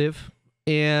progressive,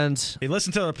 and they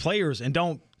listen to their players and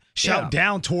don't shout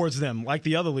down towards them like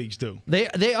the other leagues do.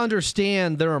 They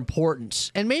understand their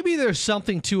importance, and maybe there's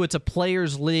something to it's a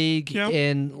players' league,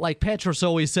 and like Petros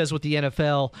always says with the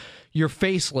NFL, you're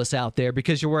faceless out there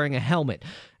because you're wearing a helmet.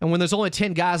 And when there's only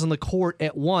 10 guys on the court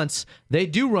at once, they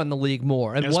do run the league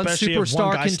more. And one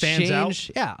superstar can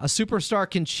change. Yeah, a superstar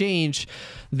can change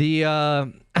the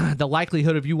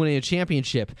likelihood of you winning a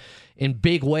championship in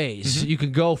big ways. Mm-hmm. You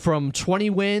can go from 20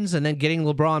 wins and then getting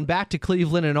LeBron back to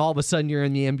Cleveland, and all of a sudden you're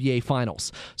in the NBA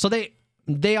Finals. So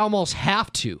they almost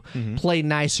have to play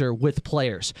nicer with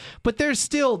players. But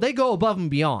they go above and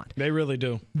beyond. They really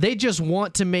do. They just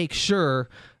want to make sure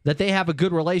that they have a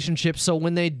good relationship, so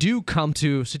when they do come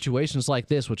to situations like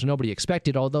this, which nobody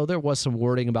expected, although there was some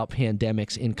wording about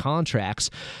pandemics in contracts,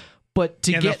 but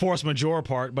to and get the force majeure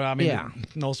part, but I mean,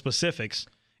 no specifics.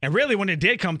 And really, when it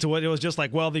did come to it, it was just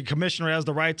like, well, the commissioner has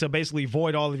the right to basically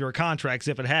void all of your contracts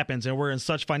if it happens, and we're in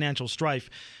such financial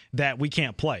strife that we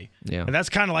can't play. Yeah. And that's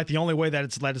kind of like the only way that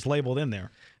it's labeled in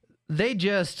there. They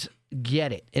just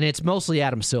get it, and it's mostly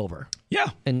Adam Silver. Yeah.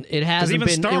 And it hasn't been,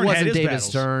 Stern it wasn't David battles.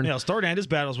 Stern. Yeah, Stern had his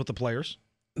battles with the players.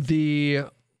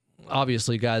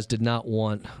 Obviously, guys did not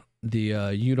want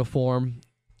the uniform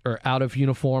or out of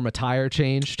uniform attire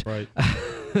changed. Right.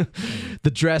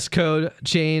 The dress code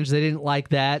changed. They didn't like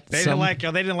that. They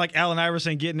didn't like Allen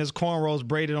Iverson getting his cornrows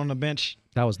braided on the bench.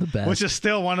 That was the best. Which is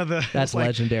still one of the... That's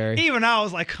legendary. Even I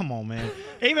was like, come on, man.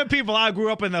 Even people I grew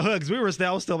up in the hoods,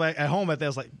 I was still back at home at that. I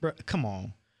was like, bro, come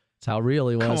on. That's how real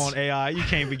he was. Come on, AI. You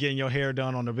can't be getting your hair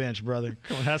done on the bench, brother.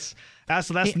 Come on, that's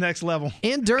next level.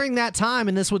 And during that time,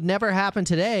 and this would never happen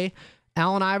today,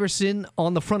 Allen Iverson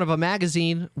on the front of a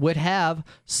magazine would have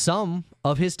some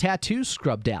of his tattoos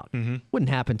scrubbed out. Wouldn't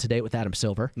happen today with Adam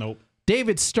Silver. Nope.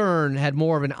 David Stern had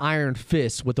more of an iron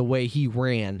fist with the way he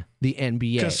ran the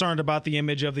NBA. Concerned about the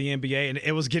image of the NBA, and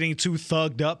it was getting too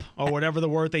thugged up, or whatever the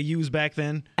word they used back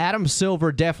then. Adam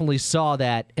Silver definitely saw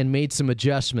that and made some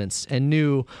adjustments and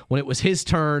knew when it was his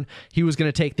turn, he was going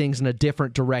to take things in a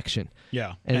different direction.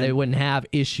 Yeah. And they wouldn't have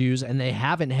issues, and they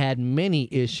haven't had many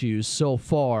issues so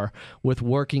far with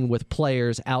working with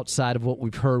players outside of what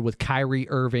we've heard with Kyrie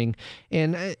Irving.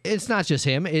 And it's not just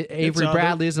him. Avery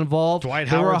Bradley is involved. Dwight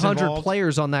there were Howard's 100 involved.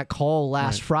 players on that call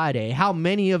last Friday. How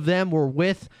many of them were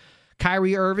with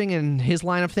Kyrie Irving and his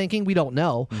line of thinking? We don't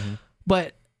know.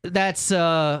 But that's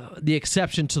the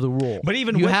exception to the rule. But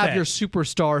even you with have that, your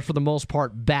superstars for the most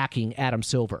part backing Adam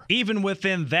Silver. Even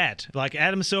within that, like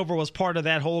Adam Silver was part of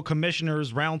that whole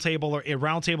commissioners roundtable or a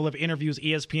roundtable of interviews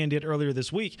ESPN did earlier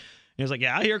this week. He was like,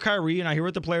 yeah, I hear Kyrie and I hear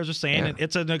what the players are saying, and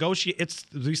it's a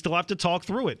we still have to talk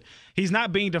through it. He's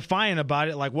not being defiant about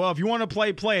it, like, well, if you want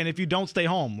to play, and if you don't, stay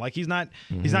home. Like he's not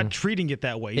treating it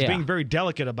that way. He's being very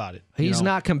delicate about it. He's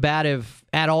not combative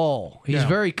at all. He's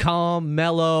very calm,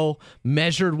 mellow,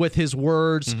 measured with his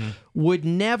words, would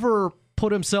never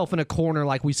put himself in a corner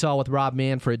like we saw with Rob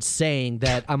Manfred saying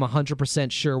that I'm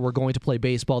 100% sure we're going to play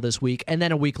baseball this week, and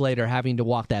then a week later having to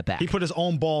walk that back. He put his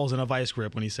own balls in a vice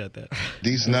grip when he said that.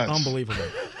 These nuts. Unbelievable.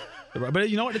 But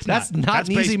you know what? That's not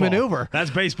an easy maneuver. That's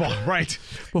baseball, right?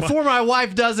 Before my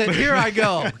wife does it, here I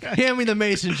go. Hand me the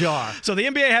mason jar. So the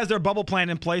NBA has their bubble plan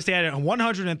in place. They had a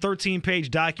 113-page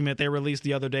document they released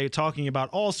the other day talking about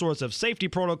all sorts of safety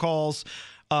protocols,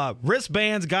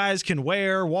 wristbands guys can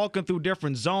wear, walking through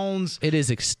different zones. It is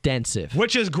extensive.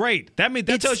 Which is great.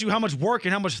 That tells you how much work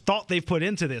and how much thought they've put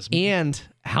into this. And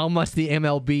how much the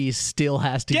MLB still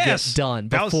has to get done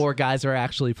before guys are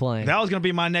actually playing. That was going to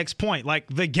be my next point.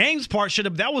 Like, the games part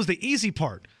that was the easy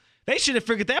part. They should have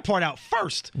figured that part out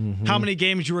first, how many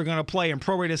games you were going to play and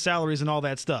prorated salaries and all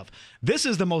that stuff. This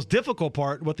is the most difficult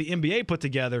part, what the NBA put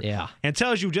together, and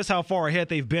tells you just how far ahead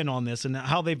they've been on this and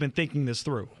how they've been thinking this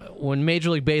through. When Major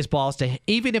League Baseball is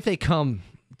even if they come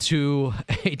to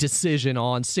a decision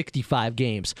on 65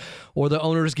 games or the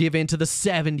owners give in to the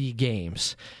 70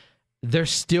 games, they're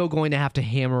still going to have to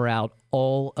hammer out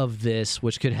all of this,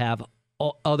 which could have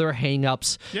other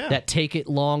hang-ups that take it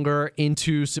longer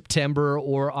into September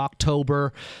or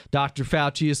October. Dr.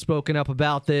 Fauci has spoken up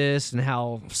about this and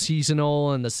how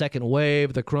seasonal and the second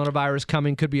wave, the coronavirus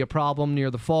coming, could be a problem near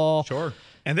the fall. Sure.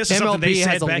 And this is MLB something they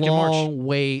said has a back in March. long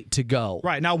way to go.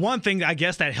 Right. Now, one thing I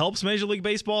guess that helps Major League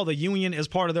Baseball, the union, as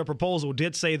part of their proposal,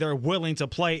 did say they're willing to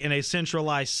play in a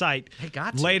centralized site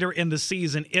later in the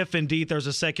season if indeed there's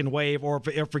a second wave or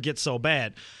if it gets so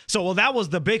bad. So, well, that was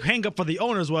the big hang-up for the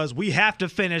owners was we have to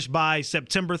finish by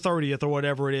September 30th or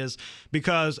whatever it is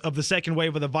because of the second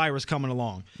wave of the virus coming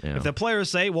along. Yeah. If the players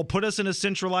say, well, put us in a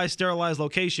centralized, sterilized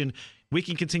location, we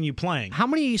can continue playing. How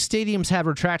many stadiums have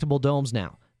retractable domes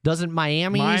now? Doesn't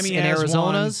Miami and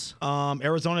Arizona's?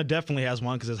 Arizona definitely has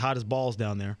one because it's hot as balls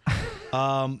down there.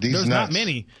 There's not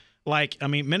many.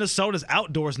 Minnesota's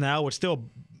outdoors now, which still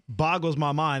boggles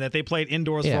my mind that they played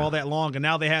indoors for all that long, and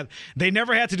now they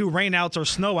never had to do rainouts or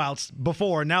snowouts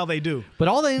before. Now they do. But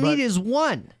all they need is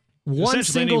one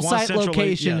single site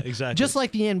location, just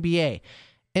like the NBA.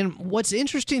 And what's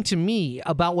interesting to me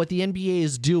about what the NBA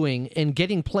is doing and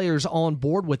getting players on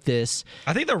board with this,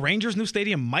 I think the Rangers' new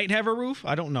stadium might have a roof.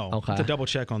 I don't know. Okay. To double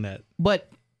check on that. But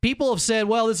people have said,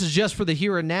 well, this is just for the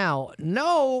here and now.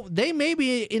 No, they may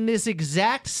be in this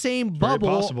exact same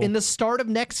bubble in the start of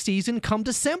next season come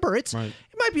December. It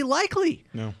might be likely.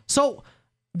 No. So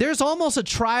there's almost a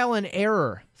trial and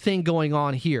error thing going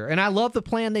on here. And I love the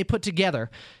plan they put together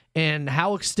and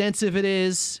how extensive it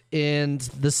is and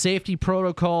the safety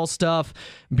protocol stuff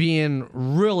being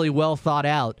really well thought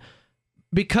out.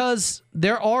 Because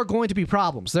there are going to be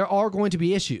problems. There are going to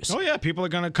be issues. Oh, yeah. People are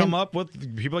going to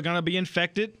people are going to be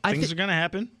infected. Things are going to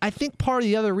happen. I think part of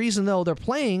the other reason, though, they're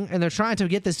playing and they're trying to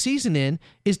get this season in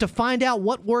is to find out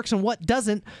what works and what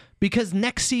doesn't, because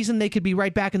next season they could be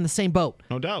right back in the same boat.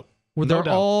 No doubt. Where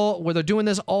they're doing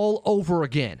this all over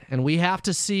again. And we have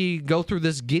to go through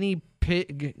this guinea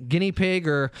pig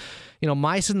or,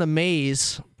 mice in the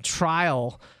maze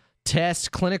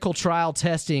clinical trial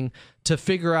testing to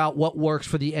figure out what works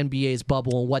for the NBA's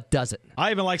bubble and what doesn't.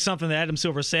 I even like something that Adam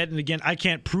Silver said, and again, I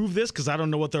can't prove this because I don't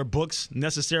know what their books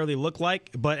necessarily look like,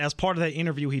 but as part of that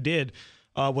interview he did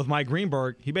with Mike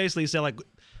Greenberg, he basically said,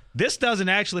 this doesn't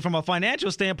actually, from a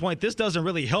financial standpoint, this doesn't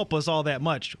really help us all that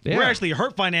much. Yeah. We're actually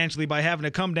hurt financially by having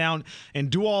to come down and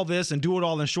do all this and do it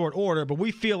all in short order, but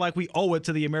we feel like we owe it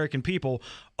to the American people,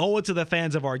 owe it to the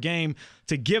fans of our game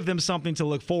to give them something to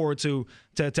look forward to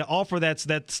offer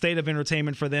that state of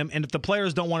entertainment for them. And if the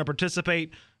players don't want to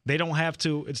participate, they don't have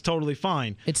to. It's totally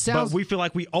fine. But we feel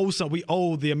like we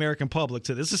owe the American public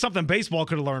to this. This is something baseball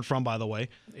could have learned from, by the way.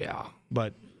 Yeah.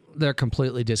 But they're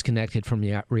completely disconnected from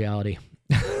reality.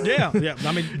 Yeah.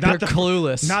 I mean, they're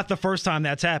clueless. Not the first time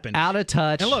that's happened. Out of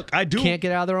touch. And look, can't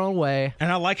get out of their own way.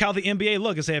 And I like how the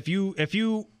NBA say if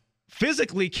you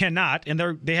physically cannot, and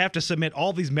they have to submit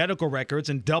all these medical records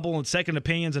and double and second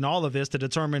opinions and all of this to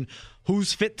determine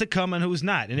who's fit to come and who's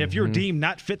not. And if you're deemed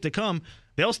not fit to come,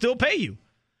 they'll still pay you.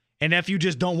 And if you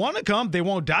just don't want to come, they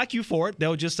won't dock you for it.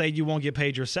 They'll just say you won't get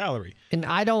paid your salary. And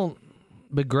I don't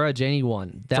begrudge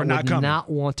anyone that would not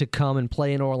want to come and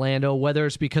play in Orlando, whether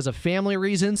it's because of family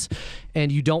reasons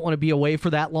and you don't want to be away for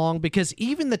that long, because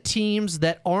even the teams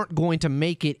that aren't going to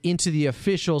make it into the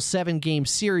official 7-game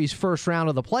series first round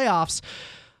of the playoffs,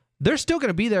 they're still going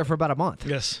to be there for about a month.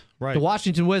 Yes, right. The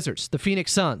Washington Wizards, the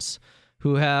Phoenix Suns,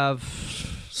 who have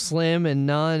Slim and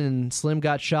none, and Slim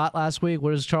got shot last week.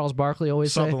 What does Charles Barkley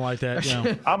always say? Something like that,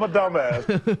 yeah. I'm a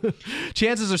dumbass.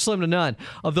 Chances are slim to none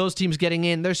of those teams getting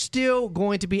in. They're still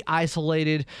going to be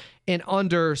isolated and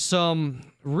under some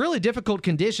really difficult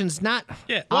conditions.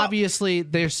 Obviously,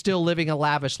 they're still living a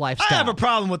lavish lifestyle. I have a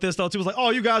problem with this, though, too. It's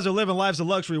like, you guys are living lives of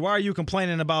luxury. Why are you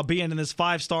complaining about being in this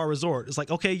 5-star resort? It's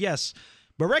like, okay, yes.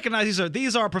 But recognize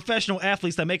these are professional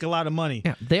athletes that make a lot of money.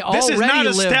 Yeah, this is not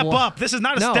a step up. This is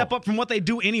not a step up from what they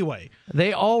do anyway.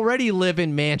 They already live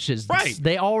in mansions. Right.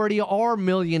 They already are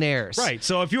millionaires. Right.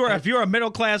 So if you're a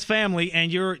middle class family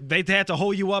and they had to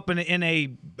hold you up in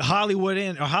a Hollywood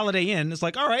Inn or Holiday Inn, it's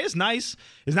like, all right, it's nice.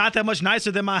 It's not that much nicer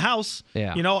than my house.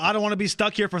 Yeah. I don't want to be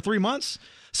stuck here for 3 months.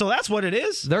 So that's what it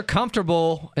is. They're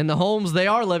comfortable in the homes they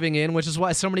are living in, which is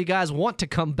why so many guys want to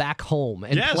come back home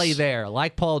and play there,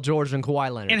 like Paul George and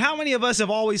Kawhi Leonard. And how many of us have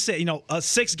always said,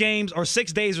 6 games or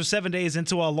 6 days or 7 days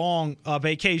into a long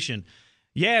vacation,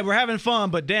 yeah, we're having fun,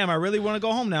 but damn, I really want to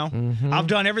go home now. Mm-hmm. I've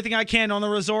done everything I can on the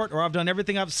resort, or I've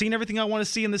seen everything I want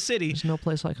to see in the city. There's no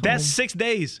place like home. That's 6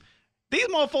 days. These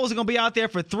motherfuckers are going to be out there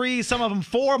for 3, some of them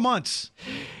 4 months.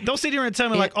 Don't sit here and tell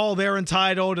me like, oh, they're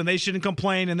entitled and they shouldn't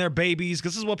complain and they're babies,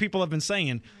 because this is what people have been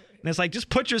saying. And it's like, just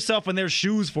put yourself in their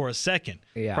shoes for a second,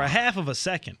 for a half of a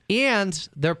second. And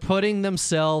they're putting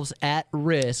themselves at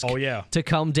risk to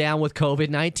come down with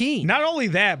COVID-19. Not only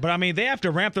that, but I mean, they have to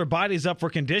ramp their bodies up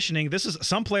for conditioning.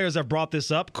 Some players have brought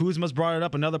this up. Kuzma's brought it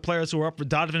up, and other players who are up for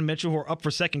Donovan Mitchell who are up for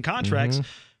second contracts.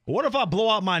 What if I blow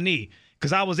out my knee?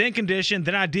 Because I was in condition,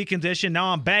 then I deconditioned,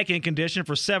 now I'm back in condition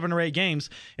for 7 or 8 games,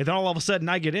 and then all of a sudden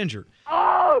I get injured.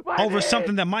 Over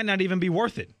something that might not even be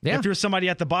worth it. Yeah. If you're somebody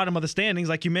at the bottom of the standings,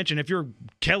 like you mentioned, if you're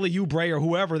Kelly Oubre or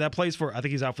whoever that plays for, I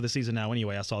think he's out for the season now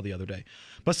anyway, I saw the other day.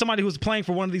 But somebody who's playing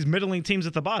for one of these middling teams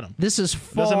at the bottom. This is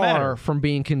far from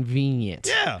being convenient.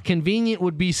 Yeah. Convenient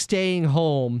would be staying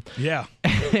home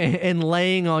and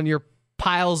laying on your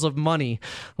piles of money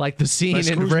like the scene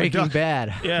in Breaking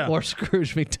Bad or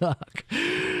Scrooge McDuck.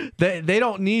 They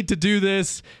don't need to do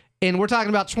this. And we're talking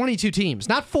about 22 teams,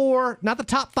 not 4, not the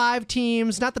top 5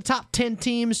 teams, not the top 10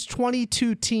 teams.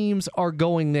 22 teams are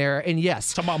going there. And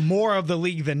yes, talking about more of the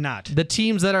league than not. The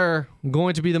teams that are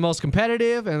going to be the most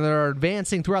competitive and that are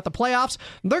advancing throughout the playoffs,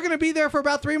 they're going to be there for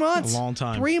about 3 months. A long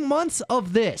time. 3 months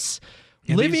of this.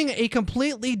 And living a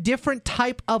completely different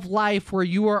type of life where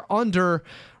you are under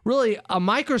really a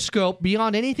microscope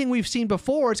beyond anything we've seen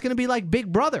before. It's going to be like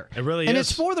Big Brother. It really is. And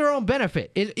it's for their own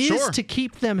benefit. It is to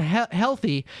keep them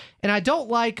healthy. And I don't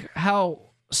like how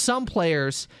some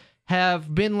players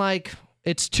have been like,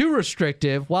 it's too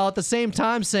restrictive, while at the same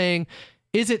time saying,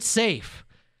 is it safe?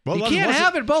 Well, you can't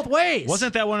have it both ways.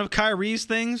 Wasn't that one of Kyrie's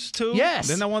things, too? Yes.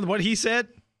 Isn't that one what he said?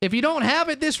 If you don't have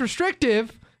it this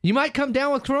restrictive, you might come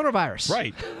down with coronavirus.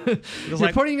 Right.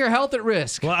 You're putting your health at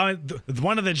risk. Well, I mean,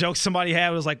 one of the jokes somebody had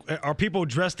was like, are people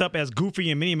dressed up as Goofy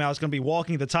and Minnie Mouse going to be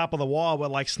walking the top of the wall with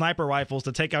like sniper rifles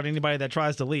to take out anybody that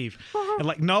tries to leave? And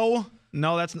like, no,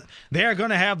 that's not. They're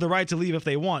going to have the right to leave if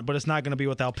they want, but it's not going to be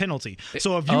without penalty.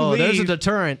 So if you leave, there's a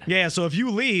deterrent. Yeah, so if you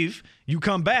leave, you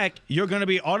come back, you're going to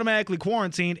be automatically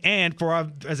quarantined, and for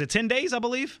is it 10 days, I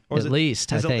believe? Or at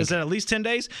least, I think. Is it at least 10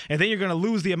 days? And then you're going to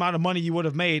lose the amount of money you would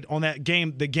have made on that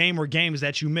game, the game or games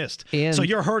that you missed. And so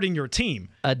you're hurting your team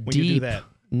when deep you do that.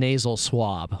 Nasal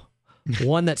swab.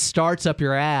 One that starts up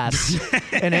your ass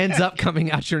and ends up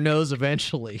coming out your nose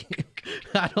eventually.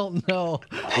 I don't know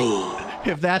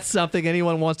if that's something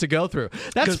anyone wants to go through.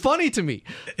 That's funny to me.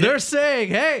 They're saying,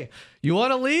 hey, you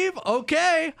want to leave?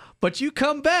 Okay. But you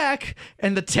come back,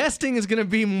 and the testing is going to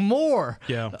be more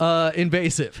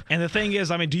invasive. And the thing is,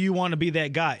 I mean, do you want to be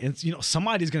that guy? And,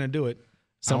 somebody's going to do it.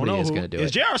 Somebody is going to do it.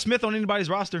 Is J.R. Smith on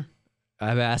anybody's roster?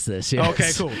 I've asked this, yes.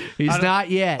 Okay, cool. He's not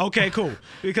yet. Okay, cool.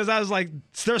 Because I was like,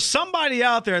 there's somebody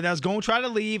out there that's going to try to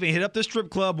leave and hit up the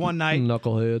strip club one night.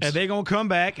 Knuckleheads. And they're going to come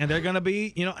back, and they're going to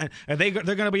be, and they're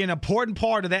going to be an important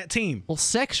part of that team. Well,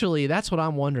 sexually, that's what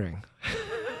I'm wondering.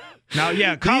 Now,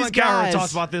 yeah, Colin Cowherd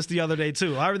talked about this the other day,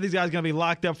 too. How are these guys going to be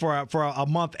locked up for a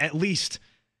month at least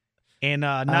and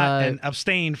and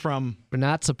abstain from? We're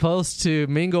not supposed to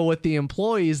mingle with the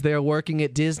employees there working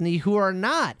at Disney who are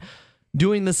not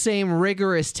doing the same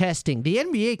rigorous testing. The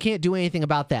NBA can't do anything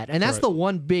about that. And that's the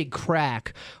one big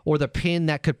crack or the pin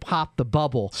that could pop the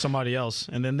bubble. Somebody else.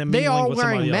 And then them they are with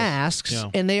wearing masks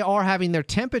and they are having their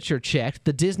temperature checked,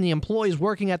 the Disney employees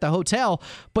working at the hotel,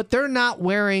 but they're not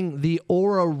wearing the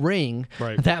Aura ring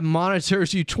that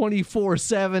monitors you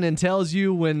 24/7 and tells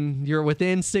you when you're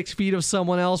within 6 feet of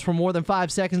someone else for more than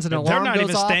 5 seconds and an alarm goes off. They're not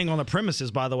even staying on the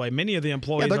premises, by the way. Many of the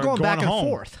employees they're are going back and home.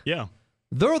 forth. Yeah.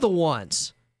 They're the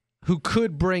ones who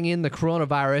could bring in the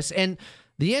coronavirus, and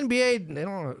the NBA, they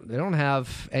don't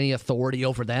have any authority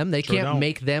over them. They can't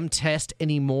make them test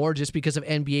anymore just because of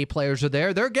NBA players are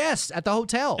there. They're guests at the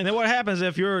hotel. And then what happens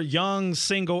if you're a young,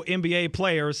 single NBA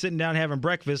player sitting down having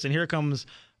breakfast, and here comes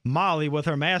Molly with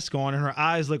her mask on, and her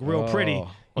eyes look real pretty.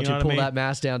 Why don't you pull that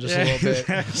mask down just a little bit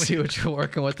and see what you're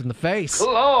working with in the face?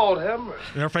 Lord have mercy.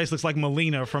 And her face looks like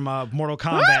Melina from Mortal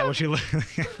Kombat when she with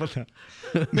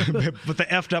the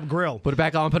effed up grill. Put it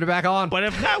back on. Put it back on. But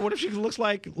if not, what if she looks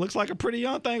like a pretty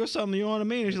young thing or something? You know what I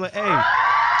mean? And she's like, hey.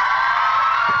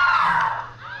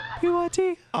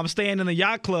 PYT. I'm staying in the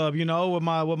yacht club, with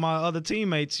my other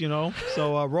teammates,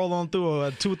 So roll on through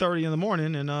at 2:30 in the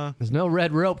morning, and there's no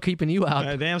red rope keeping you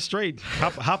out. Damn straight.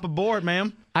 Hop aboard,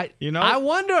 ma'am. I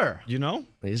wonder.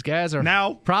 These guys are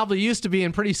now probably used to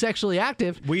being pretty sexually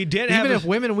active. Even if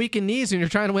women weaken knees and you're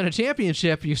trying to win a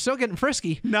championship, you're still getting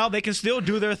frisky. No, they can still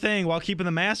do their thing while keeping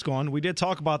the mask on. We did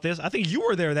talk about this. I think you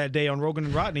were there that day on Rogan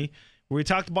and Rodney, where we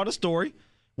talked about a story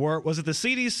was it the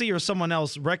CDC or someone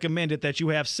else recommended that you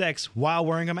have sex while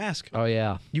wearing a mask? Oh,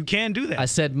 yeah. You can do that. I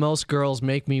said most girls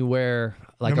make me wear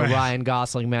like a Ryan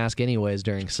Gosling mask anyways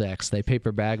during sex. They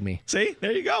paper bag me. See?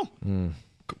 There you go.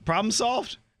 Problem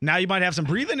solved. Now you might have some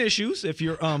breathing issues if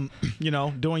you're,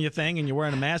 doing your thing and you're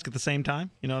wearing a mask at the same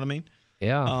time. You know what I mean?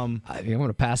 Yeah. I'm going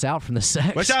to pass out from the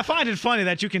sex. Which I find it funny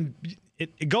that you can.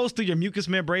 It goes through your mucous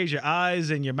membranes, your eyes,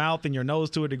 and your mouth and your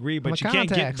nose to a degree, but you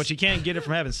can't get it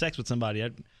from having sex with somebody. I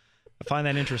find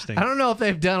that interesting. I don't know if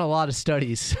they've done a lot of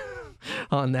studies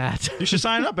on that. You should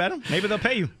sign up, Adam. Maybe they'll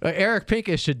pay you. Eric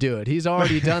Pincus should do it. He's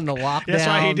already done the lockdown That's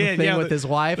right, he did. thing with his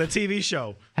wife. The TV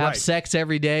show. Have sex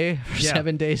every day for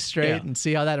 7 days straight and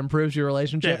see how that improves your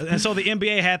relationship. Yeah. And so the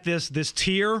NBA had this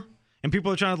tier, and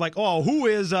people are trying to who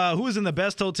is in the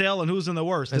best hotel and who's in the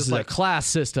worst. This is a class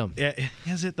system. Yeah,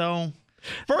 is it though?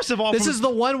 First of all, this is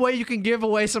the one way you can give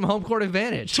away some home court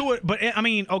advantage. To it, but I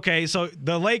mean, okay, so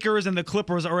the Lakers and the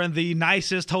Clippers are in the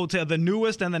nicest hotel, the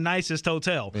newest and the nicest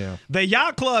hotel. Yeah. The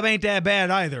yacht club ain't that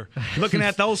bad either. Looking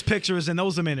at those pictures and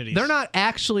those amenities. They're not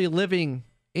actually living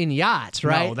in yachts,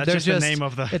 right? No, that's just the name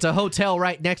of the... It's a hotel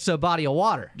right next to a body of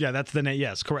water. Yeah, that's the name.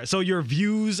 Yes, correct. So your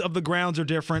views of the grounds are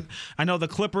different. I know the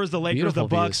Clippers, the Lakers, Beautiful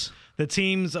the Bucks, views. the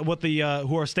teams with the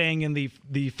who are staying in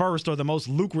the first or the most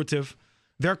lucrative,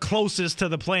 they're closest to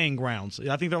the playing grounds.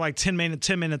 I think they're like 10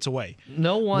 minutes away.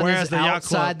 No one Whereas is the yacht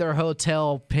outside club, their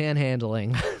hotel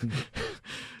panhandling.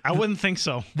 I wouldn't think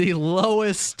so. The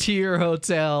lowest tier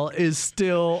hotel is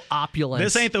still opulent.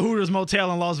 This ain't the Hooters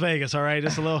Motel in Las Vegas, all right?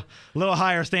 It's a little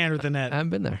higher standard than that. I haven't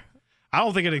been there. I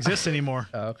don't think it exists anymore.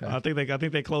 Oh, okay. I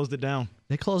think they closed it down.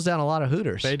 They closed down a lot of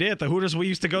Hooters. They did. The Hooters we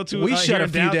used to go to we shut here a in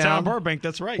few downtown down. Burbank.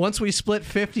 That's right. Once we split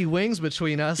 50 wings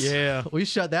between us, we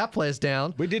shut that place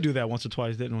down. We did do that once or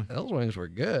twice, didn't we? Those wings were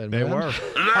good, They man. were.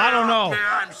 I don't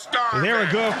know. They were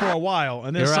good for a while,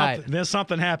 and then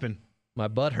something happened. My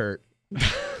butt hurt.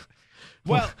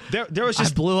 Well, there was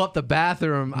just... I blew up the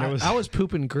bathroom. I was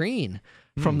pooping green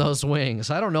from those wings.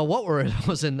 I don't know what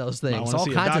was in those things. All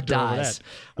kinds of dyes.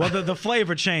 Well, the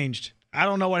flavor changed. I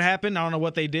don't know what happened. I don't know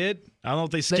what they did. I don't know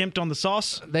if they skimped on the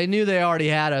sauce. They knew they already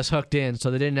had us hooked in,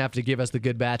 so they didn't have to give us the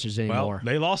good batches anymore.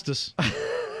 Well, they lost us.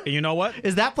 And you know what?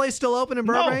 Is that place still open in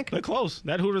Burbank? No, they're closed.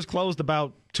 That Hooters closed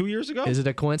about 2 years ago. Is it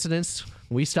a coincidence?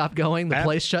 We stopped going, the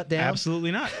place shut down?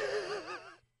 Absolutely not.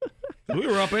 We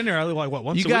were up in there like, what,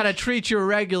 once a week? You got to treat your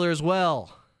regulars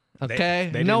well, okay?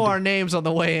 They know our names on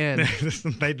the way in.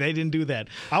 They didn't do that.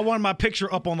 I wanted my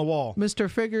picture up on the wall. Mr.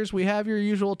 Figures, we have your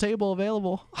usual table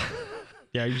available.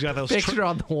 Yeah, you got those picture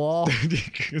on the wall.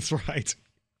 That's right.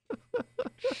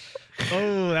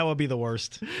 Oh, that would be the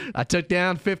worst. I took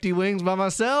down 50 wings by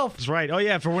myself. That's right. Oh,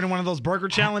 yeah, for winning one of those burger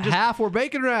challenges. Half were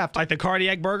bacon wrapped. Like the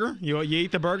cardiac burger. You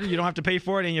eat the burger, you don't have to pay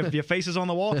for it, and your face is on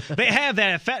the wall. They have that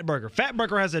at Fat Burger. Fat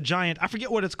Burger has a giant, I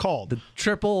forget what it's called. The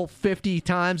triple 50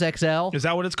 times XL. Is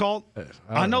that what it's called?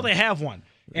 I know they have one.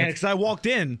 And because I walked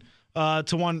in to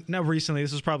one, not recently,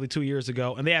 this was probably 2 years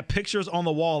ago, and they had pictures on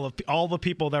the wall of all the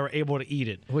people that were able to eat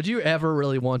it. Would you ever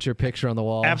really want your picture on the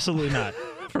wall? Absolutely not.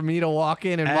 For me to walk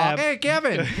in and walk, hey,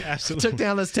 Kevin, absolutely. Took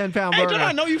down this 10-pound burger. Hey, did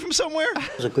I know you from somewhere?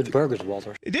 Those are good burgers,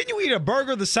 Walter. Didn't you eat a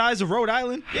burger the size of Rhode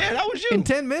Island? Yeah, that was you. In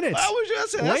 10 minutes. That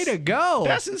was you. Way to go.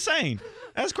 That's insane.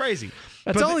 That's crazy.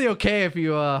 That's only okay if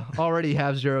you already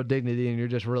have zero dignity and you're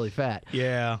just really fat.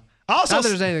 Yeah. Also, not that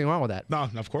there's anything wrong with that. No,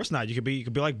 of course not. You could be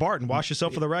like Bart and wash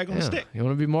yourself with a rag on the stick. You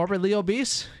want to be morbidly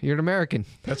obese? You're an American.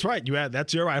 That's right.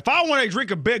 That's your right. If I want to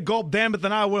drink a big gulp, damn it,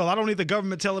 then I will. I don't need the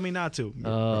government telling me not to.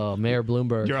 Oh, Mayor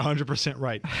Bloomberg. You're 100%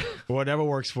 right. Whatever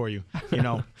works for you, you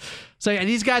know. So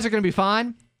these guys are going to be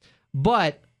fine,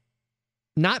 but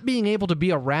not being able to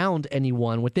be around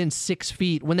anyone within 6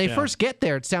 feet. When they first get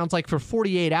there, it sounds like for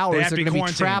 48 hours they're going to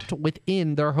be trapped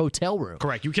within their hotel room.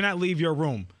 Correct. You cannot leave your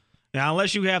room. Now,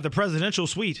 unless you have the presidential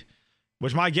suite,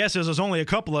 which my guess is there's only a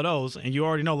couple of those, and you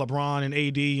already know LeBron and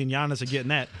AD and Giannis are getting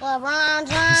that. LeBron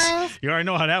James. You already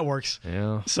know how that works.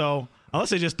 Yeah. So, unless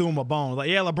they just threw him a bone. Like,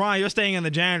 yeah, LeBron, you're staying in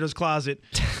the janitor's closet.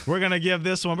 We're going to give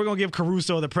this one. We're going to give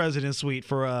Caruso the president's suite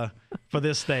for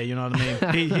this stay. You know what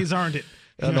I mean? He's earned it.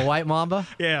 The White Mamba?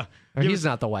 Yeah. Or he's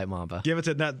not the White Mamba. Give it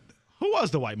to that. Who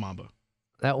was the White Mamba?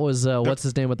 That was, what's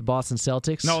his name with the Boston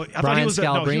Celtics? No, I thought he was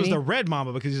the Red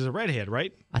Mamba because he's a redhead,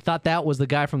 right? I thought that was the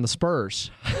guy from the Spurs.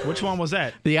 Which one was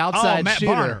that? The outside Matt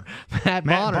shooter. Bonner. Matt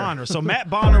Bonner. So Matt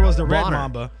Bonner was the Red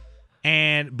Mamba.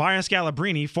 And Byron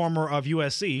Scalabrine, former of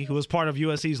USC, who was part of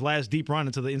USC's last deep run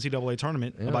into the NCAA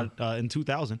tournament in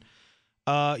 2000.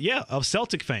 Of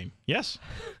Celtic fame. Yes.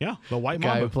 Yeah, the White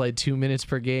Mamba. Guy who played 2 minutes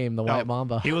per game, the White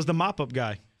Mamba. He was the mop-up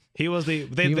guy. He was the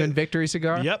human victory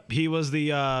cigar. Yep, he was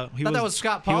the. That was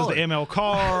Scott Pollard. He was the ML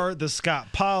Carr, the Scott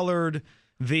Pollard,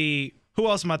 the Who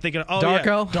else am I thinking of? Oh,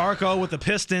 Darko. Yeah. Darko with the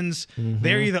Pistons. Mm-hmm.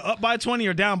 They're either up by 20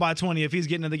 or down by 20 if he's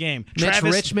getting in the game. Mitch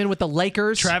Richmond with the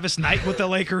Lakers. Travis Knight with the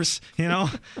Lakers.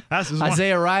 That's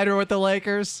Isaiah Ryder with the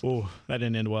Lakers. Oh, that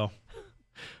didn't end well.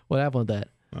 What happened with that?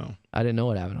 Oh. I didn't know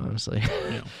what happened, honestly.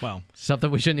 Yeah, well.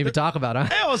 Something we shouldn't even talk about, huh?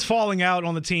 It was falling out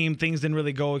on the team. Things didn't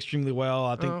really go extremely well,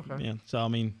 I think. Okay. Yeah. So, I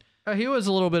mean. He was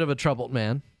a little bit of a troubled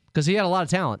man because he had a lot of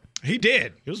talent. He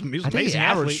did. He was an I think amazing he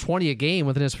averaged athlete. 20 a game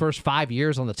within his first 5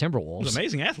 years on the Timberwolves. He was an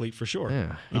amazing athlete for sure.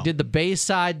 Yeah. He did the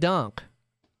Bayside dunk.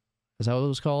 Is that what it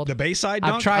was called? The Bayside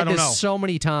dunk? I've tried I don't this know. so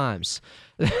many times.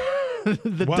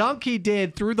 The dunk he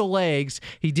did through the legs,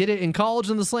 he did it in college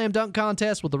in the slam dunk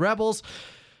contest with the Rebels,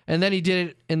 and then he did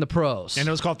it in the pros. And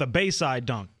it was called the Bayside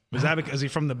dunk. Is that because is he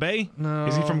from the Bay? No.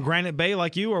 Is he from Granite Bay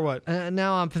like you or what?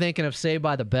 Now I'm thinking of Saved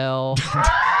by the Bell.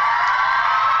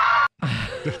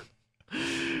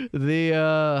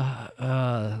 The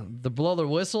blow the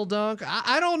whistle dunk.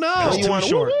 I don't know. That's too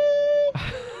short.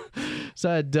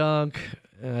 Side dunk.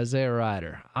 Isaiah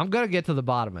Ryder. I'm gonna get to the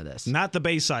bottom of this. Not the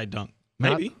Bayside dunk.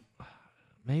 Maybe.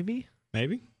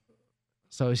 Maybe.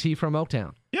 So is he from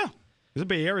Oaktown? Yeah. He's a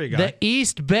Bay Area guy. The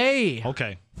East Bay.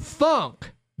 Okay.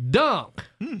 Funk dunk.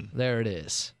 There it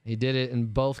is. He did it in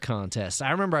both contests.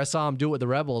 I remember I saw him do it with the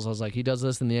Rebels. I was like, he does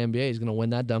this in the NBA. He's going to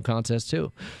win that dunk contest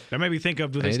too. That made me think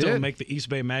of, do they still make the East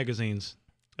Bay magazines?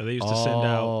 They used to send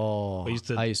out.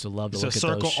 I used to love to look at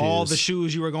circle those shoes. all the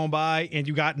shoes you were going to buy, and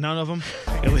you got none of them.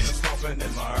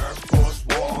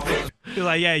 You're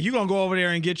like, yeah, you're going to go over there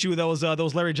and get you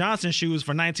those Larry Johnson shoes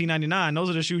for $19.99.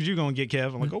 Those are the shoes you're going to get,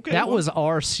 Kev. I'm like, okay. That was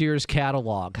our Sears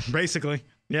catalog. Basically,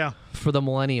 yeah. For the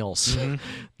millennials. Mm-hmm.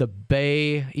 The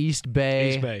Bay, East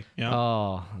Bay. Yeah.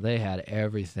 Oh, they had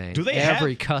everything. Do they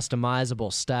Every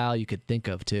customizable style you could think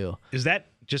of, too. Is that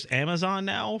just Amazon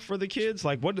now for the kids?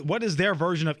 Like, what is their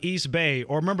version of East Bay?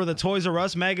 Or remember the Toys R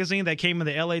Us magazine that came in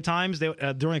the LA Times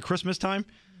during Christmas time?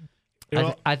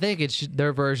 I think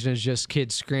their version is just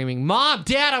kids screaming, "Mom,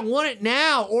 Dad, I want it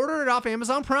now! Order it off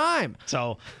Amazon Prime."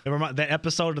 So that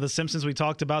episode of The Simpsons we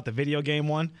talked about, the video game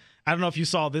one. I don't know if you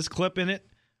saw this clip in it,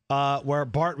 where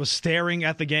Bart was staring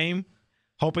at the game,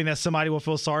 hoping that somebody will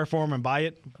feel sorry for him and buy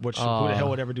it. Which who the hell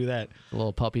would ever do that? The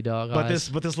little puppy dog But eyes.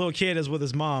 this little kid is with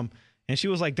his mom. And she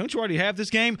was like, "Don't you already have this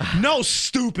game?" No,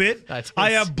 stupid.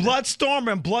 I have Bloodstorm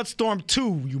and Bloodstorm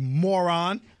 2, you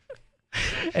moron.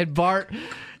 And Bart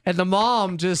and the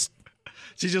mom she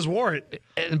just wore it.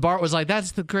 And Bart was like,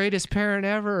 "That's the greatest parent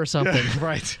ever," or something.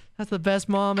 Right. That's the best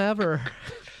mom ever.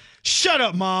 Shut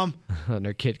up, Mom. And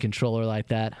their kid controller like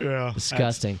that. Yeah.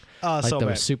 Disgusting. Like so those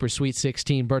bad. Super Sweet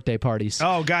 16 birthday parties.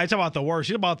 Oh, guys, talk about the worst.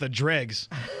 You're about the dregs.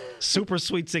 Super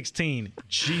Sweet 16.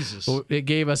 Jesus. It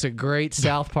gave us a great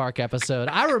South Park episode.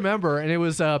 I remember, and it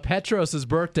was Petros'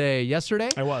 birthday yesterday.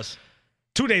 It was.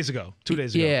 2 days ago. 2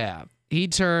 days ago. Yeah. He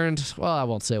turned, well, I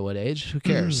won't say what age. Who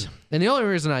cares? And the only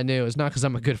reason I knew is not because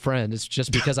I'm a good friend. It's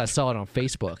just because I saw it on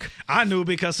Facebook. I knew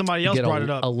because somebody else brought it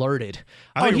up. Alerted.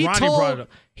 I think Ronnie brought it up.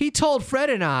 He told Fred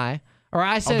and I, or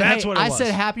I said, that's hey, what it I was.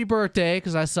 said happy birthday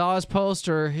because I saw his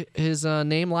poster, his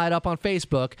name light up on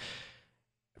Facebook.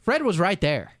 Fred was right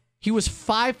there. He was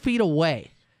 5 feet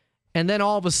away. And then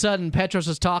all of a sudden, Petros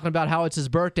was talking about how it's his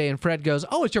birthday, and Fred goes,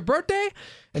 "Oh, it's your birthday?"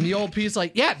 And the old P's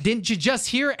like, "Yeah, didn't you just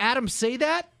hear Adam say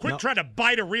that?" Quit trying to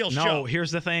bite a real show. No,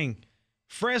 here's the thing.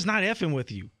 Fred's not effing with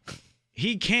you.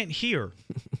 He can't hear.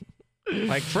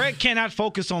 Like, Fred cannot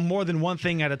focus on more than one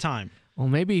thing at a time. Well,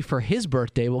 maybe for his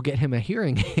birthday, we'll get him a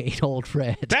hearing aid, old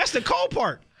Fred. That's the cool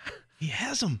part. He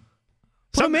has them.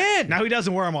 Put him in. Now, he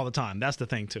doesn't wear them all the time. That's the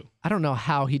thing, too. I don't know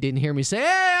how he didn't hear me say, "Hey,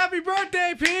 happy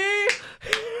birthday, P!"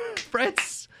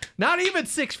 Fred's not even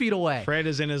 6 feet away. Fred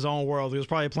is in his own world. He was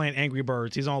probably playing Angry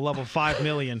Birds. He's on level 5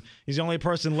 million. He's the only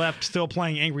person left still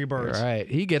playing Angry Birds. All right.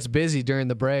 He gets busy during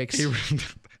the breaks.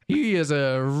 He is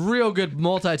a real good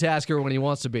multitasker when he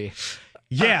wants to be.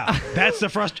 Yeah, that's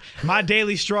the my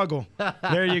daily struggle.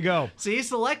 There you go. See,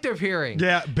 selective hearing.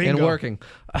 Yeah, bingo. And working.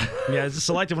 Yeah, it's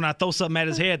selective. When I throw something at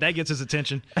his head, that gets his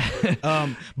attention.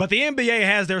 But the NBA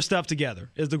has their stuff together,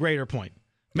 is the greater point.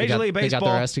 Major League Baseball. They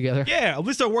got their ass together? Yeah, at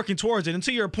least they're working towards it. And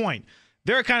to your point,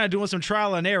 they're kind of doing some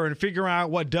trial and error and figuring out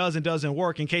what does and doesn't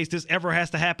work in case this ever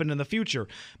has to happen in the future.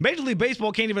 Major League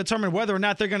Baseball can't even determine whether or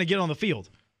not they're going to get on the field.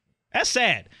 That's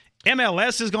sad.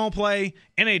 MLS is going to play.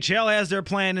 NHL has their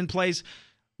plan in place.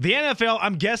 The NFL,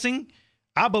 I'm guessing,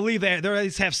 I believe that they at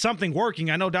least have something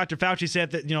working. I know Dr. Fauci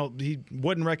said that, he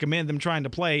wouldn't recommend them trying to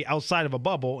play outside of a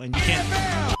bubble, and you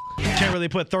can't really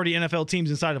put 30 NFL teams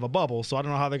inside of a bubble, so I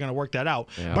don't know how they're going to work that out.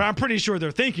 Yeah. But I'm pretty sure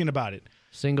they're thinking about it.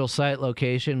 Single site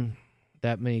location,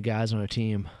 that many guys on a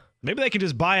team. Maybe they can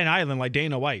just buy an island like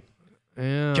Dana White.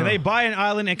 Yeah. Can they buy an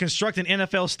island and construct an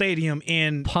NFL stadium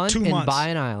in Punt 2 and months? buy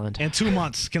an island. In 2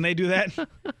 months. Can they do that?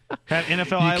 Have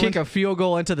NFL you island? kick a field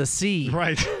goal into the sea.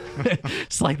 Right.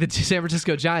 It's like the San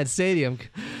Francisco Giants Stadium.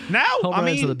 Now, Home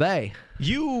runs to the Bay.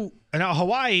 Now,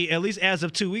 Hawaii, at least as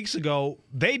of 2 weeks ago,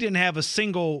 they didn't have a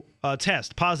single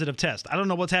positive test. I don't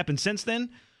know what's happened since then,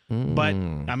 but,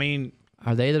 I mean...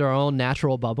 Are they their own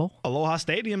natural bubble? Aloha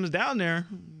Stadium is down there.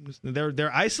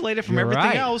 They're isolated from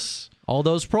everything else. All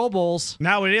those Pro Bowls.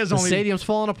 Now it is the only... stadium's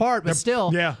falling apart, but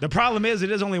still. Yeah, the problem is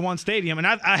it is only one stadium. And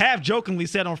I have jokingly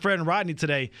said on Fred and Rodney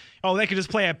today, they could just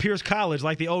play at Pierce College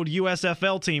like the old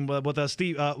USFL team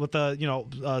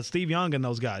with Steve Young and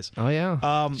those guys. Oh,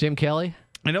 yeah. Jim Kelly.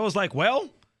 And it was like, well,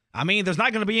 I mean, there's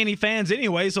not going to be any fans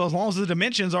anyway, so as long as the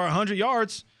dimensions are 100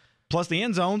 yards plus the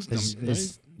end zones.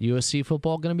 Is USC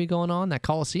football going to be going on? That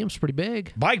Coliseum's pretty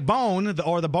big. Mike Bone,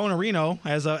 or the Bonarino,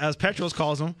 as Petros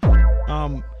calls him,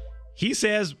 he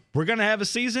says we're going to have a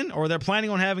season, or they're planning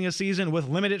on having a season with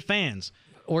limited fans.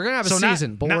 We're going to have a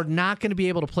season, but we're not going to be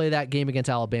able to play that game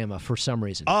against Alabama for some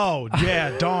reason. Oh,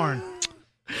 yeah, darn.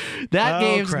 That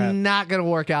game's not going to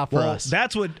work out for us.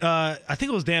 That's what I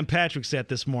think it was Dan Patrick said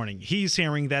this morning. He's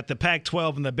hearing that the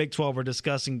Pac-12 and the Big 12 are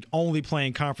discussing only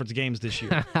playing conference games this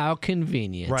year. How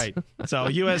convenient. Right. So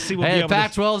USC will be able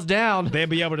Pac-12's down. They'll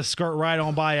be able to skirt right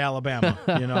on by Alabama,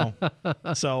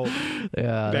 So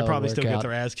they probably still get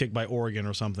their ass kicked by Oregon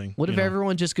or something. What if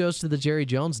everyone just goes to the Jerry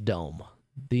Jones Dome,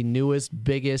 the newest,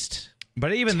 biggest,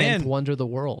 but even 10th then, wonder of the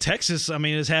world? Texas, I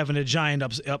mean, is having a giant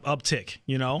uptick,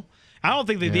 I don't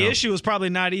think that the issue is probably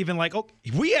not even like,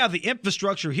 we have the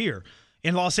infrastructure here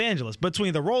in Los Angeles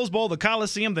between the Rose Bowl, the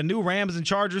Coliseum, the new Rams and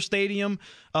Chargers Stadium,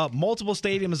 multiple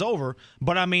stadiums over.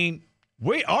 But, I mean,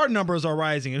 our numbers are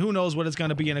rising, and who knows what it's going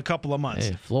to be in a couple of months.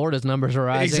 Hey, Florida's numbers are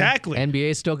rising. Exactly.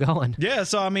 NBA's still going. Yeah,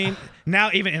 so, I mean,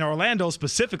 now even in Orlando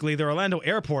specifically, the Orlando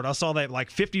airport, I saw that like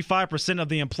 55% of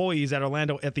the employees at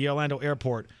the Orlando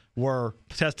airport were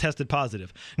tested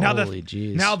positive. Now,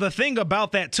 Now, the thing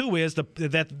about that, too, is that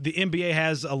the NBA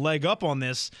has a leg up on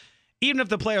this. Even if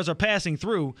the players are passing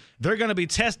through, they're going to be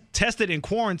tested and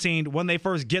quarantined when they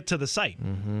first get to the site.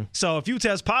 Mm-hmm. So if you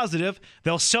test positive,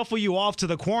 they'll shuffle you off to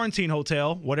the quarantine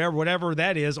hotel, whatever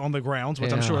that is on the grounds,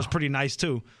 which I'm sure is pretty nice,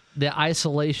 too. The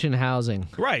isolation housing.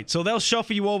 Right. So they'll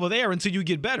shuffle you over there until you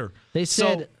get better. They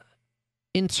said,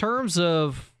 in terms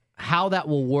of how that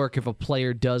will work if a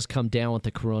player does come down with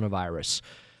the coronavirus.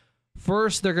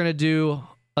 First, they're going to do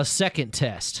a second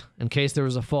test in case there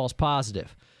was a false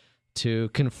positive to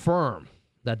confirm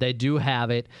that they do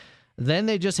have it. Then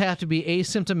they just have to be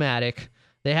asymptomatic.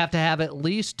 They have to have at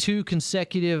least 2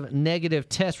 consecutive negative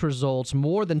test results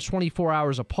more than 24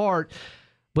 hours apart.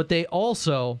 But the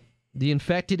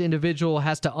infected individual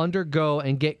has to undergo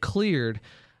and get cleared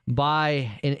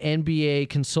by an NBA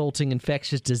consulting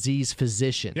infectious disease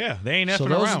physician. Yeah, they ain't effing So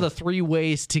those around. are the 3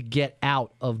 ways to get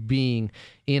out of being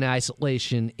in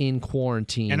isolation, in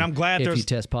quarantine. And I'm glad if you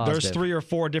test positive. There's 3 or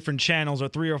 4 different channels or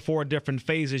 3 or 4 different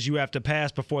phases you have to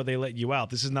pass before they let you out.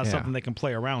 This is not something they can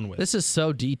play around with. This is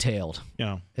so detailed.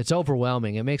 It's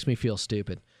overwhelming. It makes me feel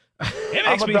stupid.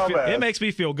 It makes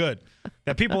me feel good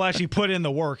that people actually put in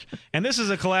the work. And this is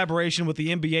a collaboration with the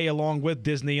NBA along with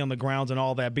Disney on the grounds and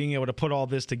all that, being able to put all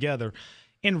this together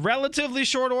in relatively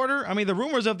short order. I mean, the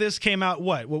rumors of this came out,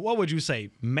 what would you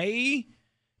say, May?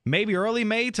 Maybe early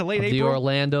May to late April? The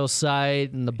Orlando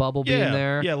site and the bubble being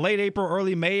there. Yeah, late April,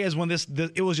 early May is when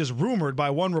it was just rumored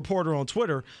by one reporter on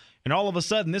Twitter. And all of a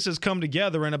sudden, this has come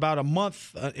together in about a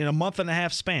month and a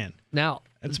half span. Now,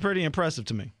 it's pretty impressive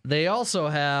to me. They also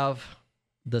have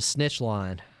the snitch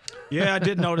line. Yeah, I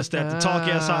did notice that. The Talk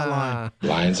Yes hotline.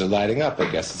 Lines are lighting up. I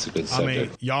guess it's a good subject. I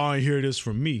mean, y'all ain't hear this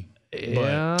from me.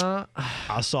 Yeah. But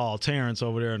I saw Terrence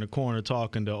over there in the corner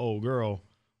talking to old girl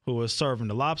who was serving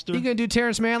the lobster. You gonna do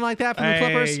Terrence Mann like that from the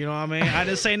Clippers? You know what I mean? I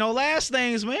didn't say no last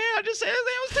names, man. I just said his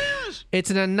name was Terrence.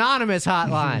 It's an anonymous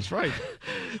hotline. That's right.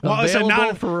 Well, it's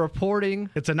anonymous for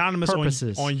reporting. It's anonymous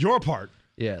purposes. On your part.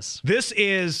 Yes. This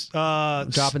is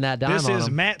dropping that dime. This on is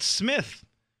him. Matt Smith.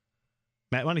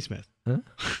 Matt Money Smith. Huh?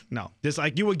 No, just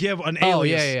like you would give an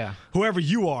alias, whoever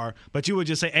you are, but you would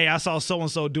just say, "Hey, I saw so and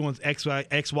so doing X, Y,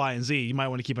 and Z. You might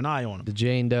want to keep an eye on him." The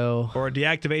Jane Doe, or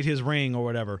deactivate his ring, or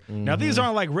whatever. Mm-hmm. Now, these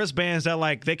aren't like wristbands that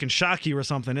like they can shock you or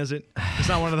something, is it? It's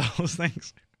not one of those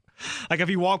things. Like if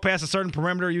you walk past a certain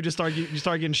perimeter, you start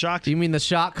getting shocked. Do you mean the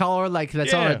shock collar, like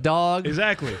that's on a dog?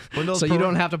 Exactly. So you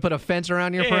don't have to put a fence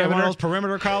around your perimeter. One of those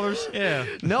perimeter collars. Yeah.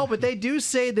 No, but they do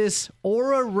say this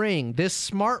Aura ring, this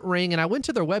smart ring, and I went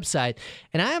to their website,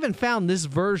 and I haven't found this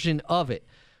version of it.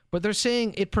 But they're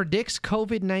saying it predicts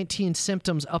COVID-19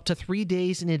 symptoms up to 3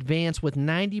 days in advance with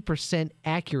 90%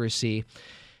 accuracy.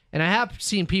 And I have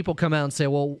seen people come out and say,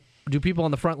 well, do people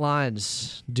on the front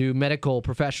lines, do medical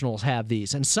professionals have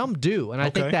these? And some do. And I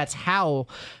think that's how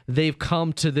they've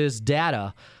come to this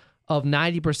data of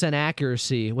 90%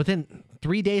 accuracy within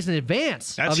 3 days in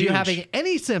advance of you having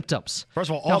any symptoms.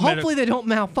 First of all, now, hopefully they don't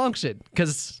malfunction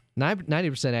because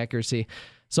 90% accuracy.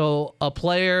 So a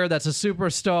player that's a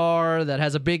superstar that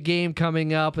has a big game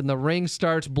coming up and the ring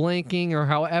starts blinking or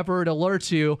however it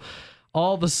alerts you,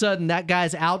 all of a sudden that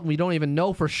guy's out and we don't even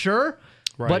know for sure.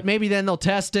 Right. But maybe then they'll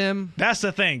test him. That's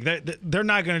the thing. They're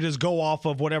not going to just go off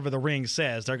of whatever the ring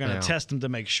says. They're going to test him to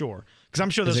make sure. Because I'm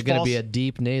sure there's Is it going to be a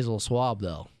deep nasal swab,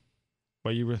 though?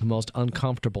 Well, the most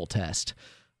uncomfortable test.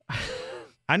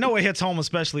 I know it hits home,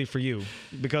 especially for you,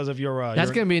 because of your...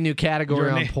 That's going to be a new category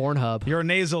on Pornhub. Your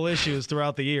nasal issues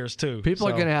throughout the years, too. People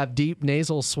are going to have deep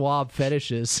nasal swab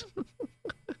fetishes.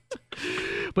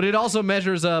 But it also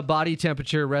measures body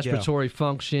temperature, respiratory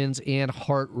functions, and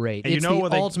heart rate. And it's the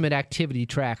ultimate activity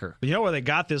tracker. You know where they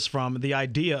got this from? The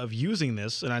idea of using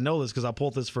this, and I know this because I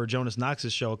pulled this for Jonas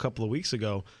Knox's show a couple of weeks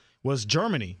ago, was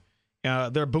Germany.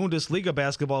 Their Bundesliga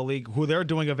basketball league, who they're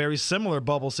doing a very similar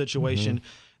bubble situation.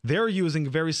 They're using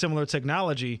very similar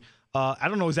technology. I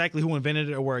don't know exactly who invented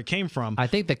it or where it came from. I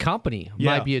think the company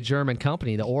might be a German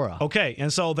company, the Aura. Okay,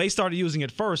 and so they started using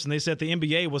it first, and they said the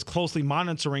NBA was closely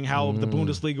monitoring how the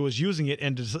Bundesliga was using it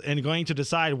and going to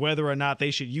decide whether or not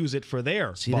they should use it for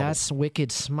their See, bubble. that's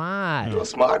wicked smart. You're a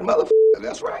smart motherfucker.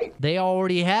 That's right. They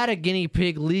already had a guinea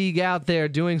pig league out there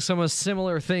doing some of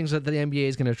similar things that the NBA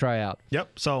is going to try out.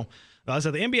 Yep, so... So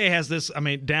the NBA has this,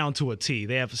 down to a T.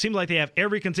 Seems like they have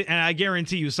every and I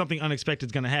guarantee you something unexpected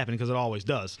is going to happen because it always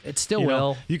does. It still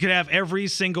will. You could have every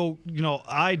single,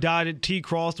 I dotted, T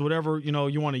crossed, whatever,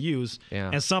 you want to use,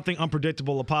 and something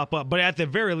unpredictable will pop up. But at the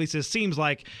very least, it seems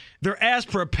like they're as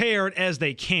prepared as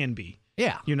they can be.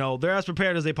 Yeah. They're as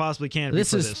prepared as they possibly can be for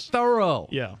this. This is thorough.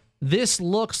 Yeah. This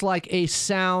looks like a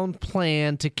sound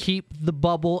plan to keep the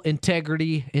bubble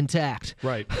integrity intact.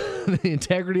 Right. The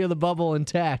integrity of the bubble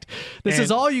intact. This is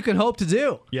all you can hope to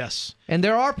do. Yes. And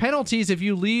there are penalties if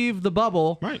you leave the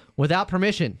bubble without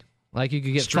permission. Like you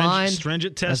could get fined.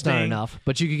 Stringent testing. That's not enough.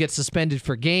 But you could get suspended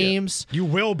for games. Yeah. You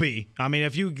will be.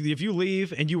 If you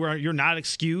leave and you're not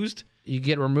excused, you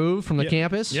get removed from the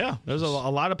campus. Yeah, there's a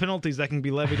lot of penalties that can be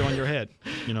levied on your head.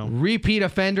 Repeat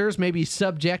offenders may be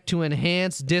subject to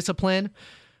enhanced discipline,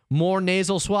 more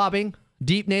nasal swabbing,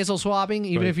 deep nasal swabbing,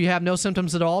 even if you have no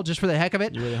symptoms at all, just for the heck of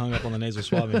it. You really hung up on the nasal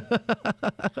swabbing.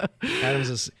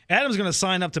 Adam's going to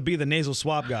sign up to be the nasal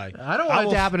swab guy. I don't want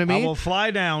it to happen to me. I will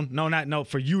fly down. No,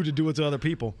 for you to do it to other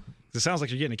people. It sounds like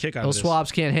you're getting a kick out of this. Those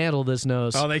swabs can't handle this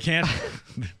nose. Oh, they can't?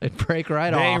 They break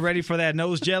right off. They ain't ready for that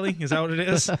nose jelly? Is that what it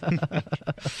is? So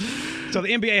the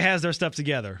NBA has their stuff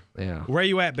together. Yeah. Where are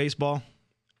you at, baseball?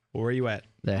 Where are you at?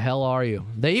 The hell are you?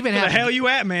 They even Where have. the hell you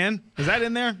at, man? Is that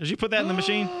in there? Did you put that in the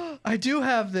machine? I do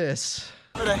have this.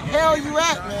 Where the hell you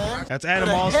at, man? That's Adam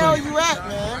Auslund. Where the hell you at,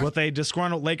 man? With a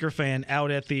disgruntled Laker fan out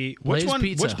at the Which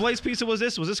Blaze Pizza was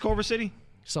this? Was this Culver City?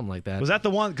 Something like that. Was that the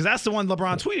one? Because that's the one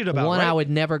LeBron tweeted about. One right? I would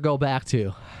never go back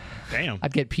to. Damn.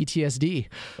 I'd get PTSD.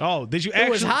 Oh, did you actually? It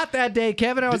was hot that day,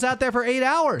 Kevin. I was out there for 8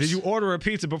 hours. Did you order a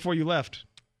pizza before you left?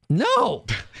 No,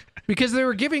 because they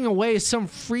were giving away some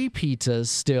free pizzas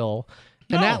still,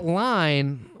 and that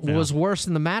line was worse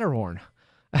than the Matterhorn.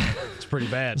 It's pretty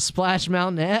bad. Splash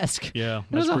Mountain-esque. Yeah.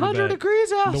 It was 100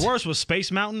 degrees out. The worst was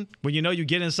Space Mountain, when you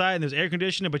get inside and there's air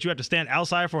conditioning, but you have to stand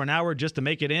outside for an hour just to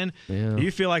make it in. Yeah. You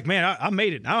feel like, man, I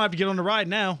made it. I don't have to get on the ride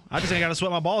now. I just ain't got to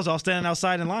sweat my balls off standing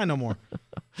outside in line no more.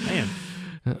 Man.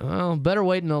 Well, better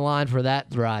wait in the line for that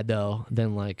ride, though,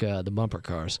 than like the bumper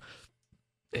cars.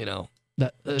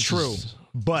 That's true.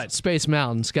 But Space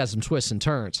Mountain's got some twists and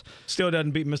turns. Still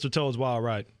doesn't beat Mr. Toad's Wild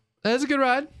Ride. That's a good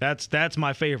ride. That's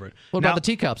my favorite. What about the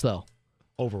teacups, though?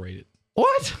 Overrated.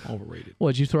 What? Overrated.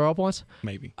 What, did you throw up once?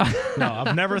 Maybe. No,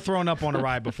 I've never thrown up on a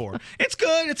ride before. It's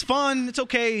good. It's fun. It's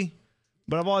okay.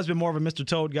 But I've always been more of a Mr.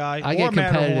 Toad guy. I get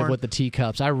competitive with the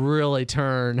teacups. I really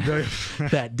turn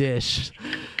that dish.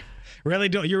 Really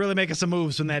do. You're really making some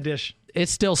moves from that dish.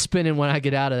 It's still spinning when I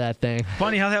get out of that thing.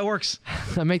 Funny how that works.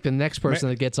 I make the next person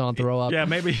that gets on throw up. Yeah,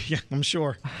 maybe. Yeah, I'm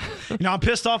sure. I'm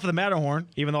pissed off at the Matterhorn,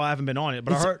 even though I haven't been on it.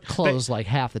 But it's I heard closed like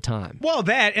half the time. Well,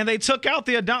 and they took out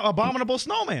the abominable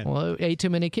snowman. Well, it ate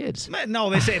too many kids. No,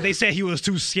 they said he was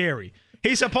too scary.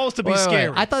 He's supposed to be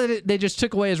scary. I thought they just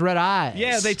took away his red eyes.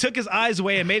 Yeah, they took his eyes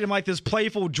away and made him like this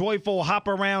playful, joyful, hop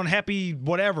around, happy,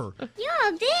 whatever. You're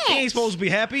a bitch. He ain't supposed to be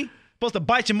happy. Supposed to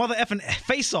bite your mother effing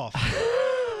face off.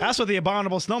 That's what the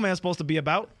abominable snowman's supposed to be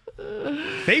about.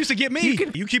 They used to get me.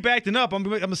 You keep acting up, I'm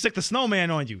gonna stick the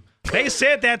snowman on you. They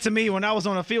said that to me when I was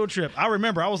on a field trip. I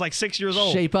remember I was like 6 years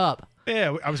old. Shape up.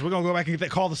 Yeah, we're going to go back and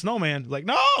call the snowman. Like,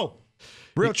 no!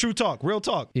 True talk.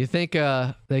 You think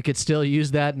they could still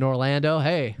use that in Orlando?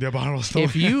 Hey,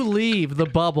 if you leave the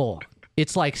bubble,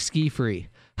 it's like ski-free.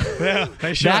 Yeah,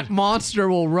 they should. That monster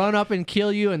will run up and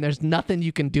kill you, and there's nothing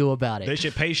you can do about it. They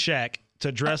should pay Shaq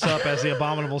to dress up as the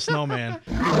abominable snowman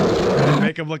and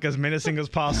make him look as menacing as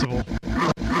possible.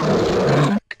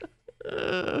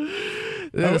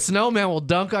 The snowman will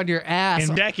dunk on your ass.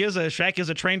 And Shaq is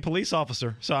a trained police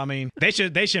officer, so I mean, they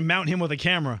should mount him with a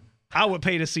camera. I would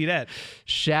pay to see that.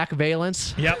 Shaq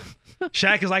Valence. Yep.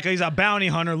 Shaq is like he's a bounty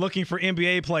hunter looking for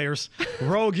NBA players,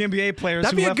 rogue NBA players.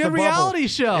 That'd be a good reality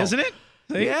show, isn't it?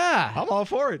 See? Yeah, I'm all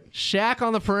for it. Shaq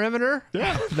on the perimeter.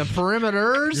 Yeah, the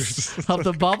perimeters of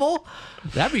the bubble.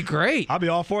 That'd be great. I'll be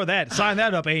all for that. Sign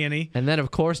that up, A&E. And then,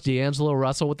 of course, D'Angelo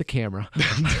Russell with the camera.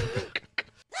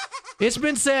 It's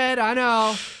been said, I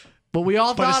know, but we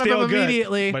all thought of him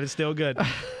immediately. But it's still good.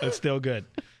 It's still good.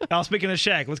 Now, speaking of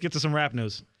Shaq, let's get to some rap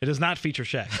news. It does not feature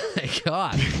Shaq. Thank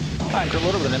God. Hi, Kurt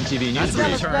Little with an MTV News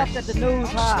Brief. At the news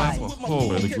high. Slap a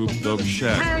hole in the group Dub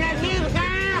Shaq.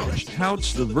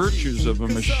 Touts the virtues of a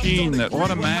machine that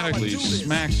automatically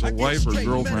smacks a wife or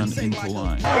girlfriend into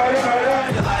line.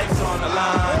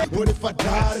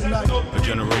 A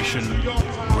generation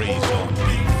raised on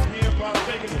beef.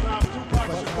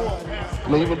 I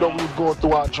mean, even though we was going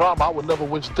through our drama, I would never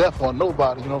wish death on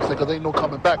nobody, you know what I'm saying? Because ain't no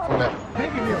coming back from that.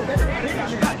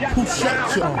 Who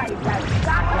shot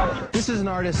y'all? This is an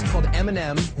artist called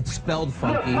Eminem. It's spelled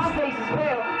funky. I'll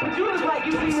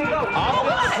go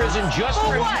to prison just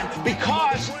for what?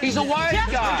 Because he's a white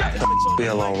guy.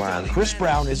 Bill O'Reilly. Chris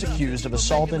Brown is accused of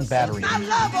assault and battery. I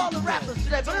love all the rappers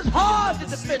today, but it's hard to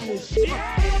defend this shit.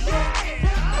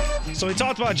 So we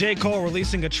talked about J. Cole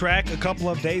releasing a track a couple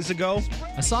of days ago.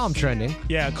 I saw him trending.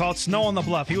 Yeah, called Snow on the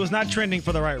Bluff. He was not trending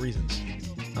for the right reasons.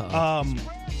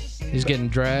 He's getting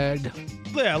dragged.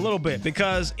 Yeah, a little bit.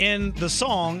 Because in the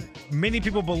song, many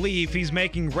people believe he's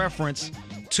making reference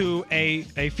to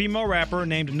a female rapper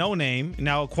named No Name.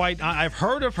 Now, I've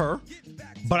heard of her,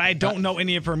 but I don't know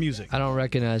any of her music. I don't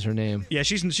recognize her name. Yeah,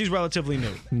 she's relatively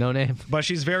new. No Name. But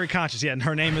she's very conscious. Yeah, and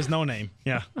her name is No Name.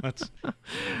 Yeah, that's.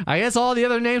 I guess all the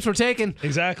other names were taken.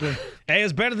 Exactly. Hey,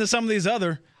 it's better than some of these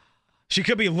other. She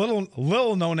could be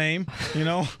little No Name, you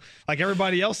know, like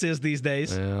everybody else is these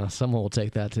days. Yeah, someone will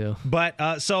take that too.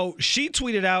 But so she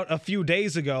tweeted out a few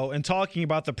days ago and talking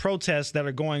about the protests that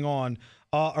are going on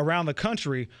around the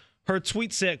country. Her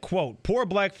tweet said, quote, "Poor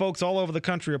black folks all over the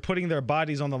country are putting their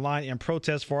bodies on the line in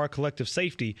protest for our collective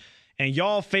safety. And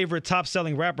y'all favorite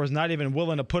top-selling rappers not even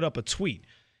willing to put up a tweet.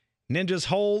 Ninja's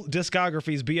whole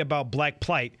discographies be about black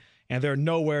plight, and they're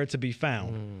nowhere to be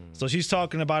found." So she's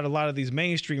talking about a lot of these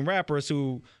mainstream rappers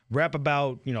who rap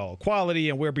about, you know, equality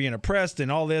and we're being oppressed and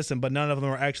all this, but none of them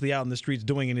are actually out in the streets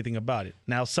doing anything about it.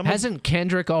 Now, hasn't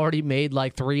Kendrick already made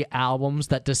like 3 albums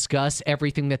that discuss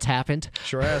everything that's happened?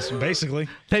 Sure has, basically.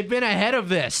 They've been ahead of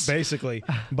this. Basically.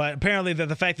 But apparently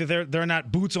the fact that they're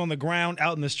not boots on the ground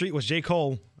out in the street, was J.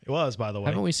 Cole. It was, by the way.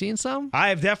 Haven't we seen some? I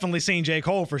have definitely seen J.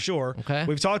 Cole for sure. Okay.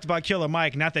 We've talked about Killer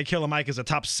Mike. Not that Killer Mike is a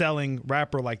top-selling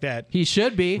rapper like that. He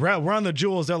should be. Run the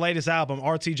Jewels, their latest album,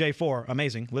 RTJ4.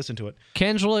 Amazing. Listen to it.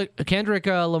 Kendrick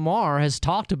Lamar has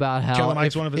talked about how Killer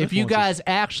Mike's one of his if you guys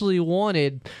actually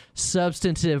wanted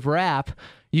substantive rap,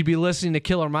 you'd be listening to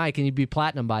Killer Mike and you'd be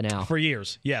platinum by now. For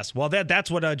years, yes. Well,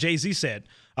 that's what Jay-Z said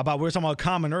about, we were talking about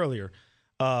Common earlier.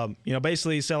 You know,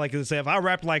 basically he said, if I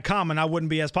rapped like Common, I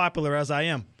wouldn't be as popular as I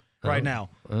am right now.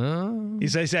 He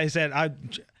said,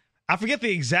 I forget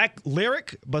the exact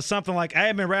lyric, but something like, I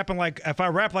have been rapping like, if I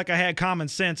rap like I had common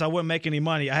sense, I wouldn't make any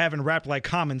money. I haven't rapped like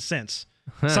common sense.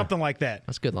 Something like that.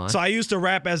 That's a good line. So I used to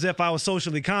rap as if I was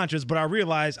socially conscious, but I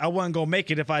realized I wasn't going to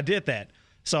make it if I did that.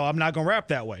 So I'm not going to rap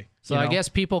that way. So I guess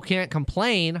people can't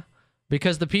complain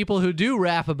because the people who do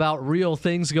rap about real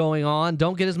things going on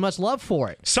don't get as much love for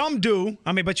it. Some do.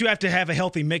 I mean, but you have to have a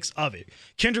healthy mix of it.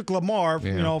 Kendrick Lamar,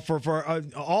 you know, for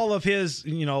all of his,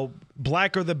 you know,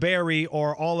 Blacker the Berry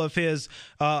or all of his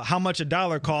How Much a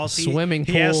Dollar Costs. Swimming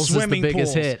he has Pools swimming is the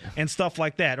biggest pools hit. and stuff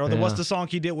like that. Or what's the song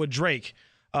he did with Drake?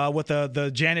 With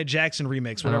the Janet Jackson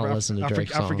remix, whatever. I don't listen to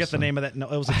Drake songs, I forget the name of that. No,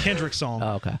 it was a Kendrick song.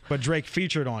 Oh, okay. But Drake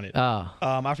featured on it. Oh.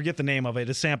 I forget the name of it.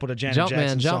 It sampled a Janet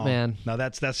Jackson song. Jumpman. No,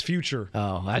 that's Future.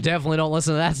 Oh, I definitely don't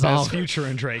listen to that song. That's Future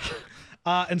and Drake.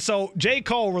 And so J.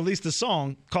 Cole released a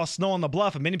song called Snow on the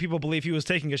Bluff, and many people believe he was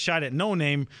taking a shot at No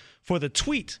Name for the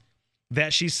tweet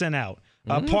that she sent out.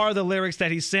 Part of the lyrics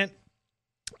that he sent,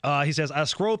 he says, I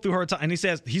scrolled through her time, and he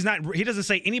says he doesn't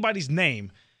say anybody's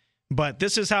name, but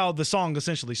this is how the song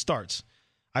essentially starts.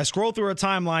 I scrolled through her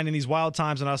timeline in these wild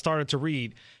times and I started to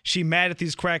read. She mad at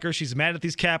these crackers. She's mad at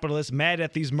these capitalists, mad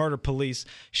at these murder police.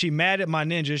 She mad at my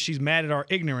ninjas. She's mad at our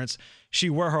ignorance. She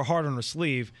wear her heart on her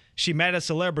sleeve. She mad at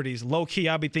celebrities. Low key,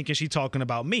 I be thinking she talking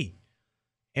about me.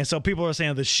 And so people are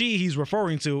saying the she he's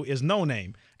referring to is No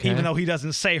Name, even though he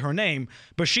doesn't say her name.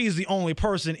 But she's the only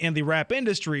person in the rap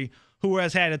industry who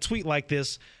has had a tweet like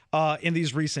this in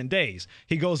these recent days.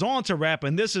 He goes on to rap,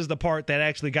 and this is the part that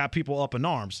actually got people up in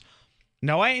arms.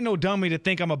 Now, I ain't no dummy to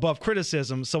think I'm above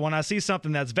criticism, so when I see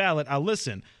something that's valid, I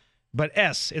listen. But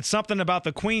it's something about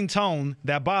the queen tone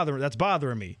that's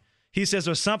bothering me. He says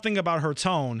there's something about her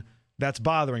tone that's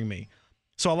bothering me.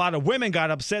 So a lot of women got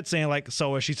upset saying, like,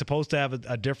 so is she supposed to have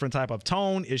a different type of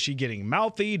tone? Is she getting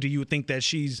mouthy? Do you think that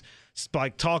she's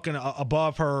like talking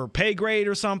above her pay grade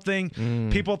or something?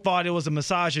 People thought it was a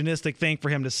misogynistic thing for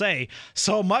him to say.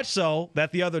 So much so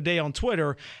that the other day on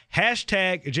Twitter,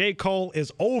 hashtag J. Cole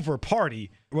is over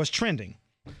party was trending.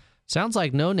 Sounds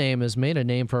like No Name has made a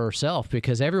name for herself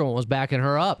because everyone was backing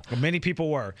her up. Many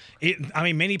people were.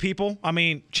 Many people.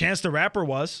 Chance the Rapper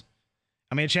was.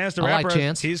 Chance the Rapper,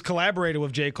 Chance. He's collaborated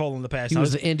with J. Cole in the past. He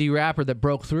was the indie rapper that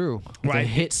broke through with a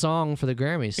hit song for the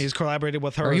Grammys. He's collaborated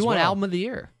with her or he as won well. Album of the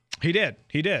Year. He did.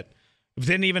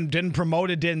 Didn't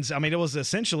promote it, it was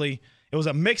essentially, it was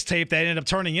a mixtape that ended up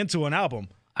turning into an album.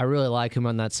 I really like him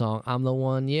on that song, I'm the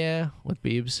One, with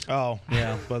Biebs. Oh,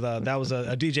 yeah, but that was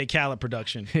a DJ Khaled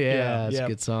production. It's a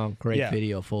good song. Great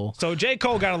video, full. So J.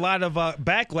 Cole got a lot of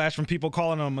backlash from people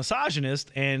calling him a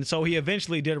misogynist, and so he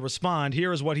eventually did respond.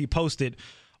 Here is what he posted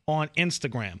on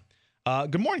Instagram.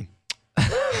 Good morning.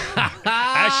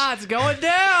 It's going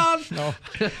down. No,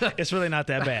 it's really not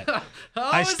that bad.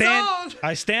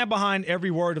 I stand behind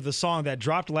every word of the song that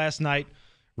dropped last night.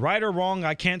 Right or wrong,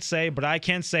 I can't say, but I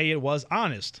can say it was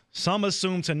honest. Some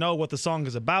assume to know what the song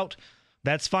is about.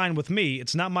 That's fine with me.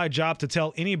 It's not my job to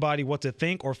tell anybody what to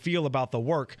think or feel about the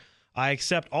work. I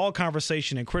accept all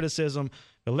conversation and criticism,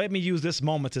 but let me use this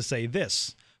moment to say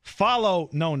this. Follow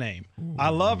No Name. I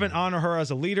love and honor her as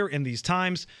a leader in these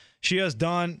times. She has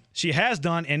done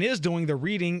and is doing the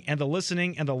reading and the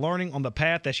listening and the learning on the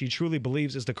path that she truly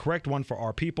believes is the correct one for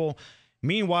our people.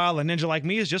 Meanwhile, a ninja like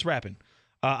me is just rapping.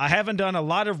 I haven't done a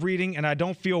lot of reading, and I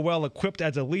don't feel well equipped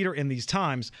as a leader in these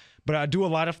times, but I do a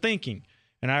lot of thinking.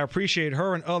 And I appreciate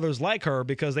her and others like her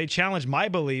because they challenge my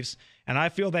beliefs, and I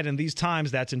feel that in these times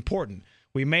that's important.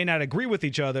 We may not agree with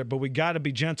each other, but we got to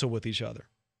be gentle with each other,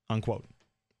 unquote.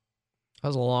 That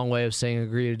was a long way of saying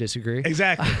agree to disagree.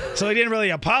 Exactly. So he didn't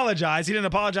really apologize. He didn't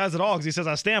apologize at all because he says,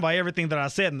 I stand by everything that I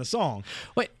said in the song.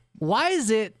 Wait, why is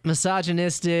it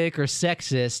misogynistic or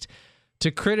sexist to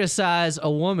criticize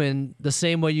a woman the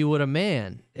same way you would a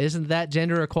man? Isn't that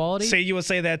gender equality? You would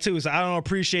say that too. So I don't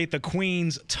appreciate the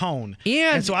queen's tone.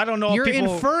 And so I don't know you're if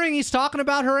people... inferring he's talking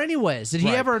about her anyways. Did he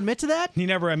ever admit to that? He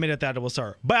never admitted that it was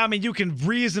her. But you can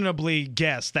reasonably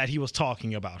guess that he was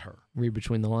talking about her. Read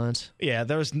between the lines. Yeah,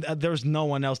 there's no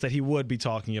one else that he would be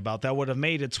talking about that would have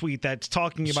made a tweet that's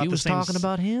talking about the same talking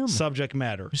about him. Subject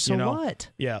matter. So what?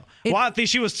 Yeah. I think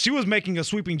she was making a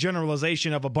sweeping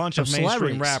generalization of a bunch of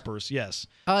mainstream rappers. Yes.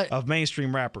 Of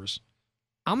mainstream rappers.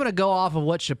 I'm going to go off of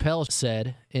what Chappelle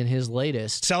said in his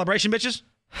latest... Celebration, bitches?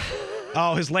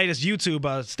 Oh, his latest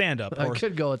YouTube stand-up. I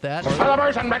could go with that.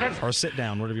 Celebration, bitches! Or sit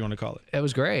down, whatever you want to call it. It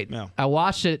was great. Yeah. I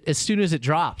watched it as soon as it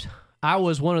dropped. I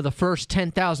was one of the first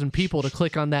 10,000 people to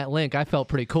click on that link. I felt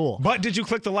pretty cool. But did you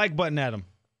click the like button at him?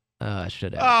 I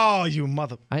should have. Oh, you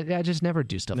mother... I just never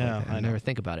do stuff like that. I never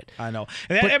think about it. I know.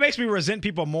 And it makes me resent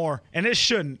people more, and it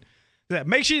shouldn't.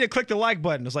 Make sure you click the like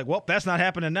button. It's like, well, that's not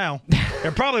happening now.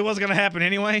 It probably wasn't going to happen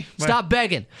anyway. Stop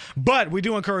begging. But we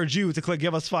do encourage you to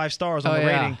give us 5 stars on the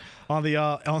rating on the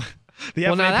FnA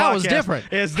now Podcast. That was different.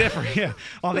 It's different, yeah.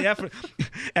 On the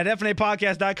at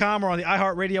FnAPodcast.com or on the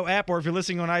iHeartRadio app, or if you're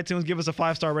listening on iTunes, give us a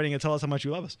 5-star rating and tell us how much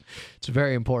you love us. It's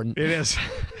very important. It is.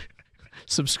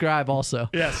 Subscribe also.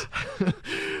 Yes.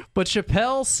 But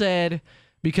Chappelle said...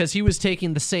 because he was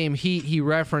taking the same heat, he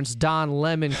referenced Don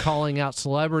Lemon calling out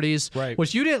celebrities,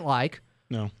 which you didn't like.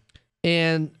 No.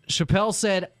 And Chappelle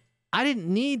said, I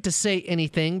didn't need to say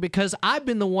anything because I've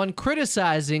been the one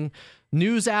criticizing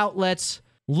news outlets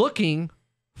looking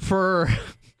for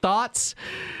thoughts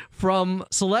from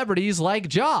celebrities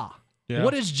like Ja. Yeah.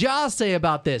 What does Ja say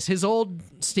about this? His old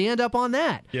stand-up on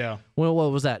that. Yeah. Well, what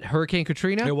was that? Hurricane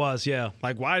Katrina? It was, yeah.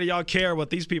 Like, why do y'all care what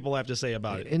these people have to say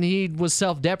about it? And he was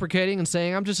self-deprecating and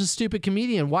saying, I'm just a stupid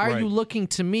comedian. Why are you looking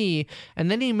to me?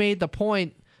 And then he made the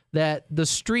point that the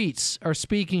streets are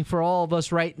speaking for all of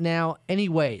us right now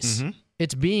anyways. Mm-hmm.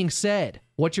 It's being said.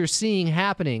 What you're seeing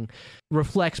happening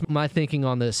reflects my thinking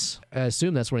on this. I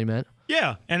assume that's what he meant.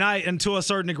 Yeah, and to a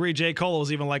certain degree, J. Cole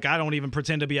was even like, I don't even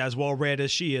pretend to be as well read as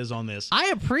she is on this. I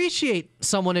appreciate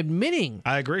someone admitting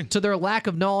I agree. to their lack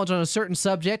of knowledge on a certain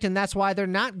subject, and that's why they're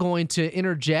not going to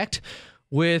interject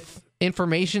with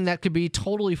information that could be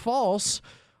totally false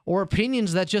or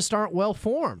opinions that just aren't well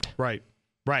formed. Right.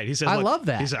 He says, I love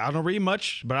that. He said, I don't read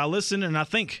much, but I listen and I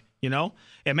think, and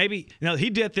maybe, he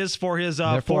did this for his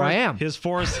his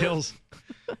Forest Hills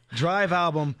Drive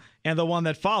album and the one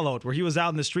that followed, where he was out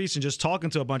in the streets and just talking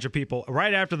to a bunch of people.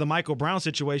 Right after the Michael Brown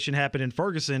situation happened in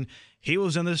Ferguson, he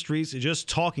was in the streets just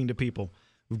talking to people,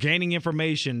 gaining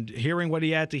information, hearing what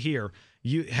he had to hear,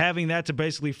 having that to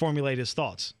basically formulate his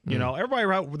thoughts.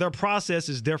 Everybody, their process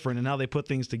is different in how they put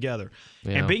things together.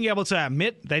 Yeah. And being able to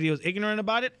admit that he was ignorant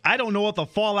about it, I don't know what the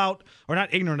fallout, or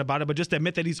not ignorant about it, but just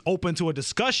admit that he's open to a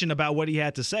discussion about what he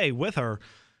had to say with her.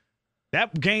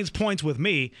 That gains points with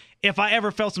me if I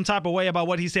ever felt some type of way about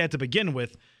what he said to begin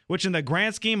with, which in the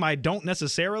grand scheme, I don't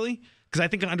necessarily, because I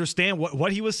think I understand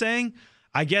what he was saying.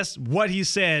 I guess what he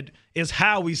said is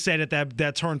how he said it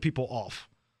that turned people off.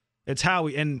 It's how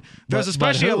and there's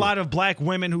especially a lot of black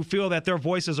women who feel that their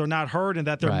voices are not heard and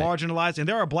that they're marginalized. And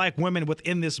there are black women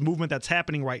within this movement that's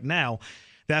happening right now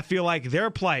that feel like their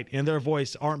plight and their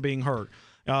voice aren't being heard.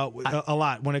 A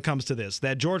lot when it comes to this.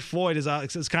 That George Floyd is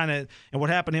kind of, and what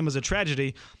happened to him is a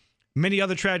tragedy. Many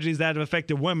other tragedies that have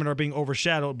affected women are being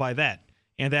overshadowed by that,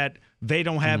 and that they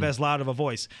don't have as loud of a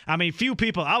voice. I mean, few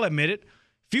people, I'll admit it,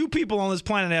 few people on this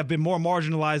planet have been more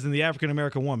marginalized than the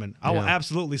African-American woman. I will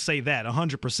absolutely say that,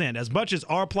 100%. As much as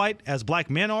our plight, as black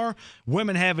men are,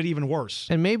 women have it even worse.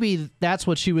 And maybe that's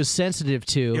what she was sensitive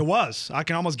to. It was. I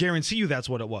can almost guarantee you that's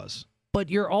what it was. But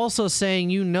you're also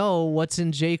saying what's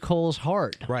in J. Cole's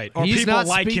heart. Right. Or people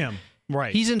like him.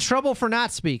 Right. He's in trouble for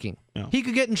not speaking. Yeah. He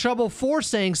could get in trouble for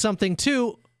saying something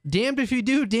too. Damned if you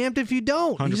do, damned if you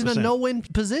don't. 100%. He's in a no-win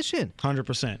position.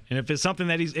 100%. And if it's something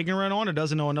that he's ignorant on or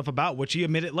doesn't know enough about, which he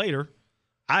admitted later,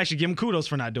 I should give him kudos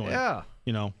for not doing it. Yeah.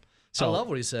 So, I love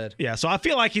what he said. Yeah, so I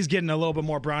feel like he's getting a little bit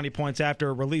more brownie points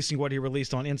after releasing what he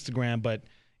released on Instagram, but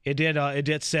it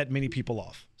did set many people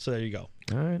off. So there you go.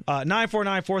 All right.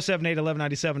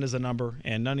 949-478-1197 is the number,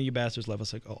 and none of you bastards left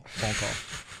us a phone call.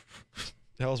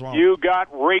 The hell's wrong? You got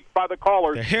raped by the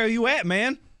callers. The hell you at,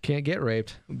 man? Can't get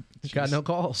raped. Got no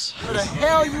calls. Where the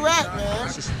hell you at, man?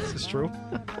 This is true.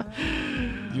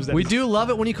 We do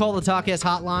love it when you call the Talk S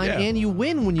hotline, and you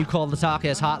win when you call the Talk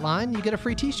S hotline. You get a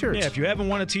free T-shirt. Yeah, if you haven't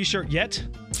won a T-shirt yet,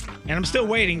 and I'm still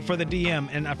waiting for the DM,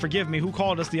 and forgive me, who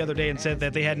called us the other day and said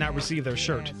that they had not received their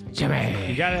shirt? Jimmy.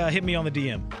 You got to hit me on the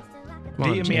DM.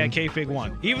 DM me at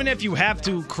KFig1. Even if you have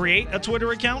to create a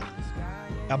Twitter account,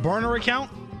 a burner account,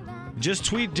 just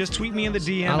tweet me in the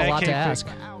DM not at a lot KFig. to ask.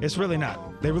 It's really not.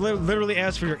 They literally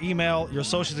ask for your email, your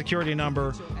social security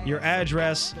number, your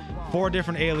address, 4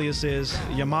 different aliases,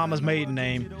 your mama's maiden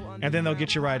name, and then they'll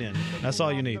get you right in. That's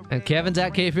all you need. And Kevin's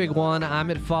at KFig1. I'm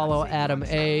at follow Adam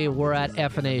A. We're at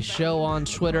FnA Show on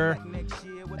Twitter.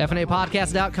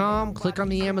 FnAPodcast.com. Click on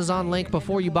the Amazon link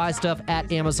before you buy stuff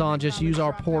at Amazon. Just use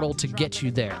our portal to get you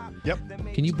there.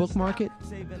 Yep. Can you bookmark it?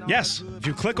 Yes. If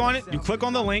you click on it, you click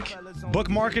on the link,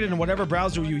 bookmark it in whatever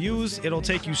browser you use, it'll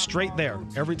take you straight there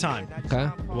every time.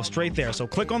 Okay. Well, straight there. So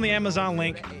click on the Amazon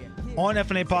link on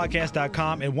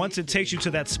FnAPodcast.com, and once it takes you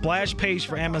to that splash page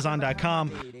for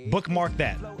Amazon.com, bookmark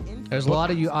that. There's a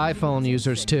lot of you iPhone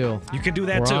users, too. You can do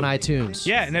that, too. We're on iTunes.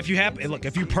 Yeah, and if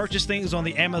you purchase things on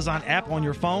the Amazon app on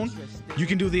your phone, you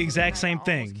can do the exact same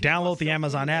thing. Download the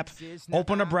Amazon app,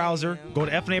 open a browser, go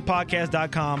to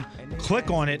FnAPodcast.com, click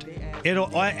on it.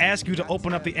 It'll ask you to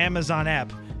open up the Amazon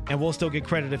app, and we'll still get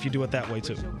credit if you do it that way,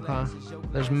 too.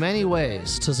 There's many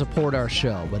ways to support our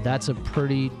show, but that's a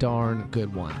pretty darn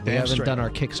good one. We haven't done our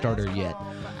Kickstarter yet.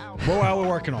 Well, we're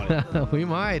working on it. We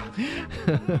might.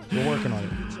 We're working on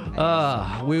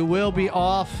it. We will be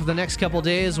off the next couple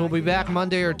days. We'll be back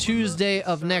Monday or Tuesday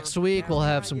of next week. We'll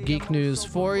have some geek news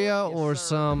for you or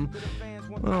some,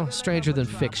 stranger than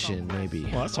fiction, maybe.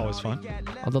 Well, that's always fun.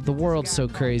 Although the world's so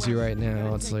crazy right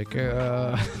now, it's like,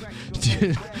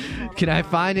 dude, can I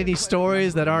find any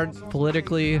stories that aren't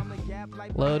politically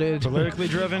loaded? Politically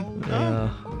driven?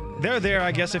 Yeah. They're there,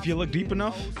 I guess, if you look deep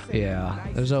enough. Yeah,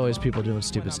 there's always people doing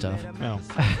stupid stuff. No.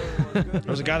 There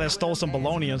was a guy that stole some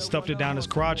bologna and stuffed it down his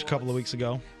crotch a couple of weeks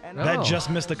ago. That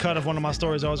just missed the cut of one of my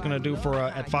stories I was going to do for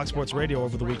at Fox Sports Radio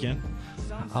over the weekend.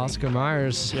 Oscar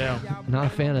Myers. Yeah. Not a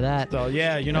fan of that. So,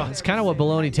 yeah, it's kind of what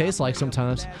bologna tastes like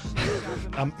sometimes.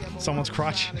 Someone's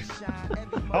crotch.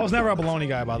 I was never a bologna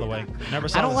guy, by the way. Never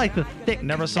saw I don't like the thick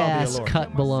never saw the allure.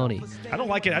 cut bologna. I don't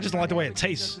like it. I just don't like the way it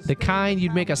tastes. The kind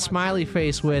you'd make a smiley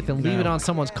face with and leave it on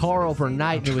someone's car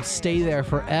overnight and it would stay there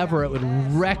forever. It would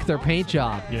wreck their paint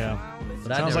job. Yeah.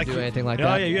 But I never do anything like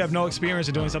that. Oh, yeah, you have no experience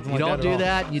in doing something like that. You don't do at all.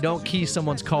 that. You don't key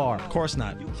someone's car. Of course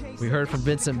not. We heard from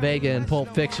Vincent Vega in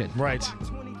Pulp Fiction. Right.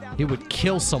 He would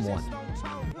kill someone.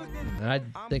 And I'd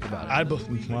think about it.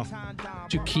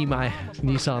 Would you key my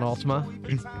Nissan Altima?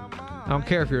 I don't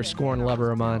care if you're a scorn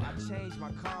lover of mine.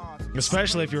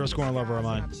 Especially if you're a scorn lover of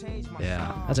mine.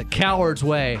 Yeah. That's a coward's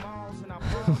way.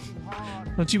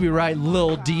 Don't you be writing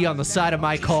Lil D on the side of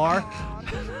my car.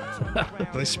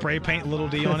 They spray paint Little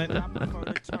D on it.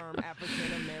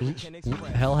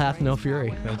 Hell hath no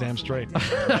fury. That's damn straight.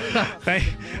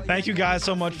 Thank you guys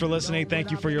so much for listening.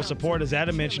 Thank you for your support. As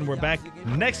Adam mentioned, we're back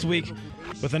next week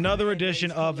with another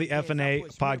edition of the FnA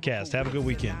Podcast. Have a good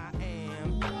weekend.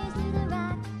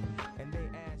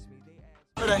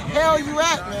 Where the hell you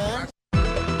at, man?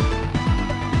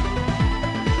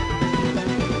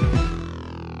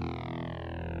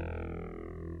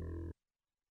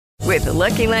 With the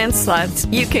Lucky Land Slots,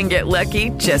 you can get lucky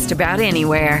just about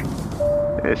anywhere.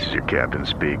 This is your captain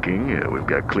speaking. We've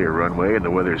got clear runway and the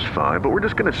weather's fine, but we're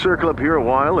just going to circle up here a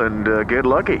while and get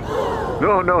lucky.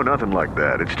 No, nothing like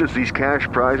that. It's just these cash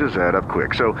prizes add up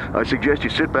quick. So I suggest you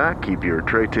sit back, keep your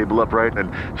tray table upright,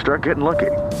 and start getting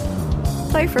lucky.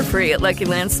 Play for free at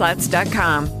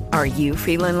LuckyLandSlots.com. Are you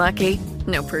feeling lucky?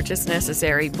 No purchase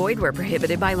necessary. Void where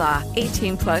prohibited by law.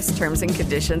 18+ terms and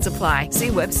conditions apply. See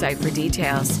website for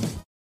details.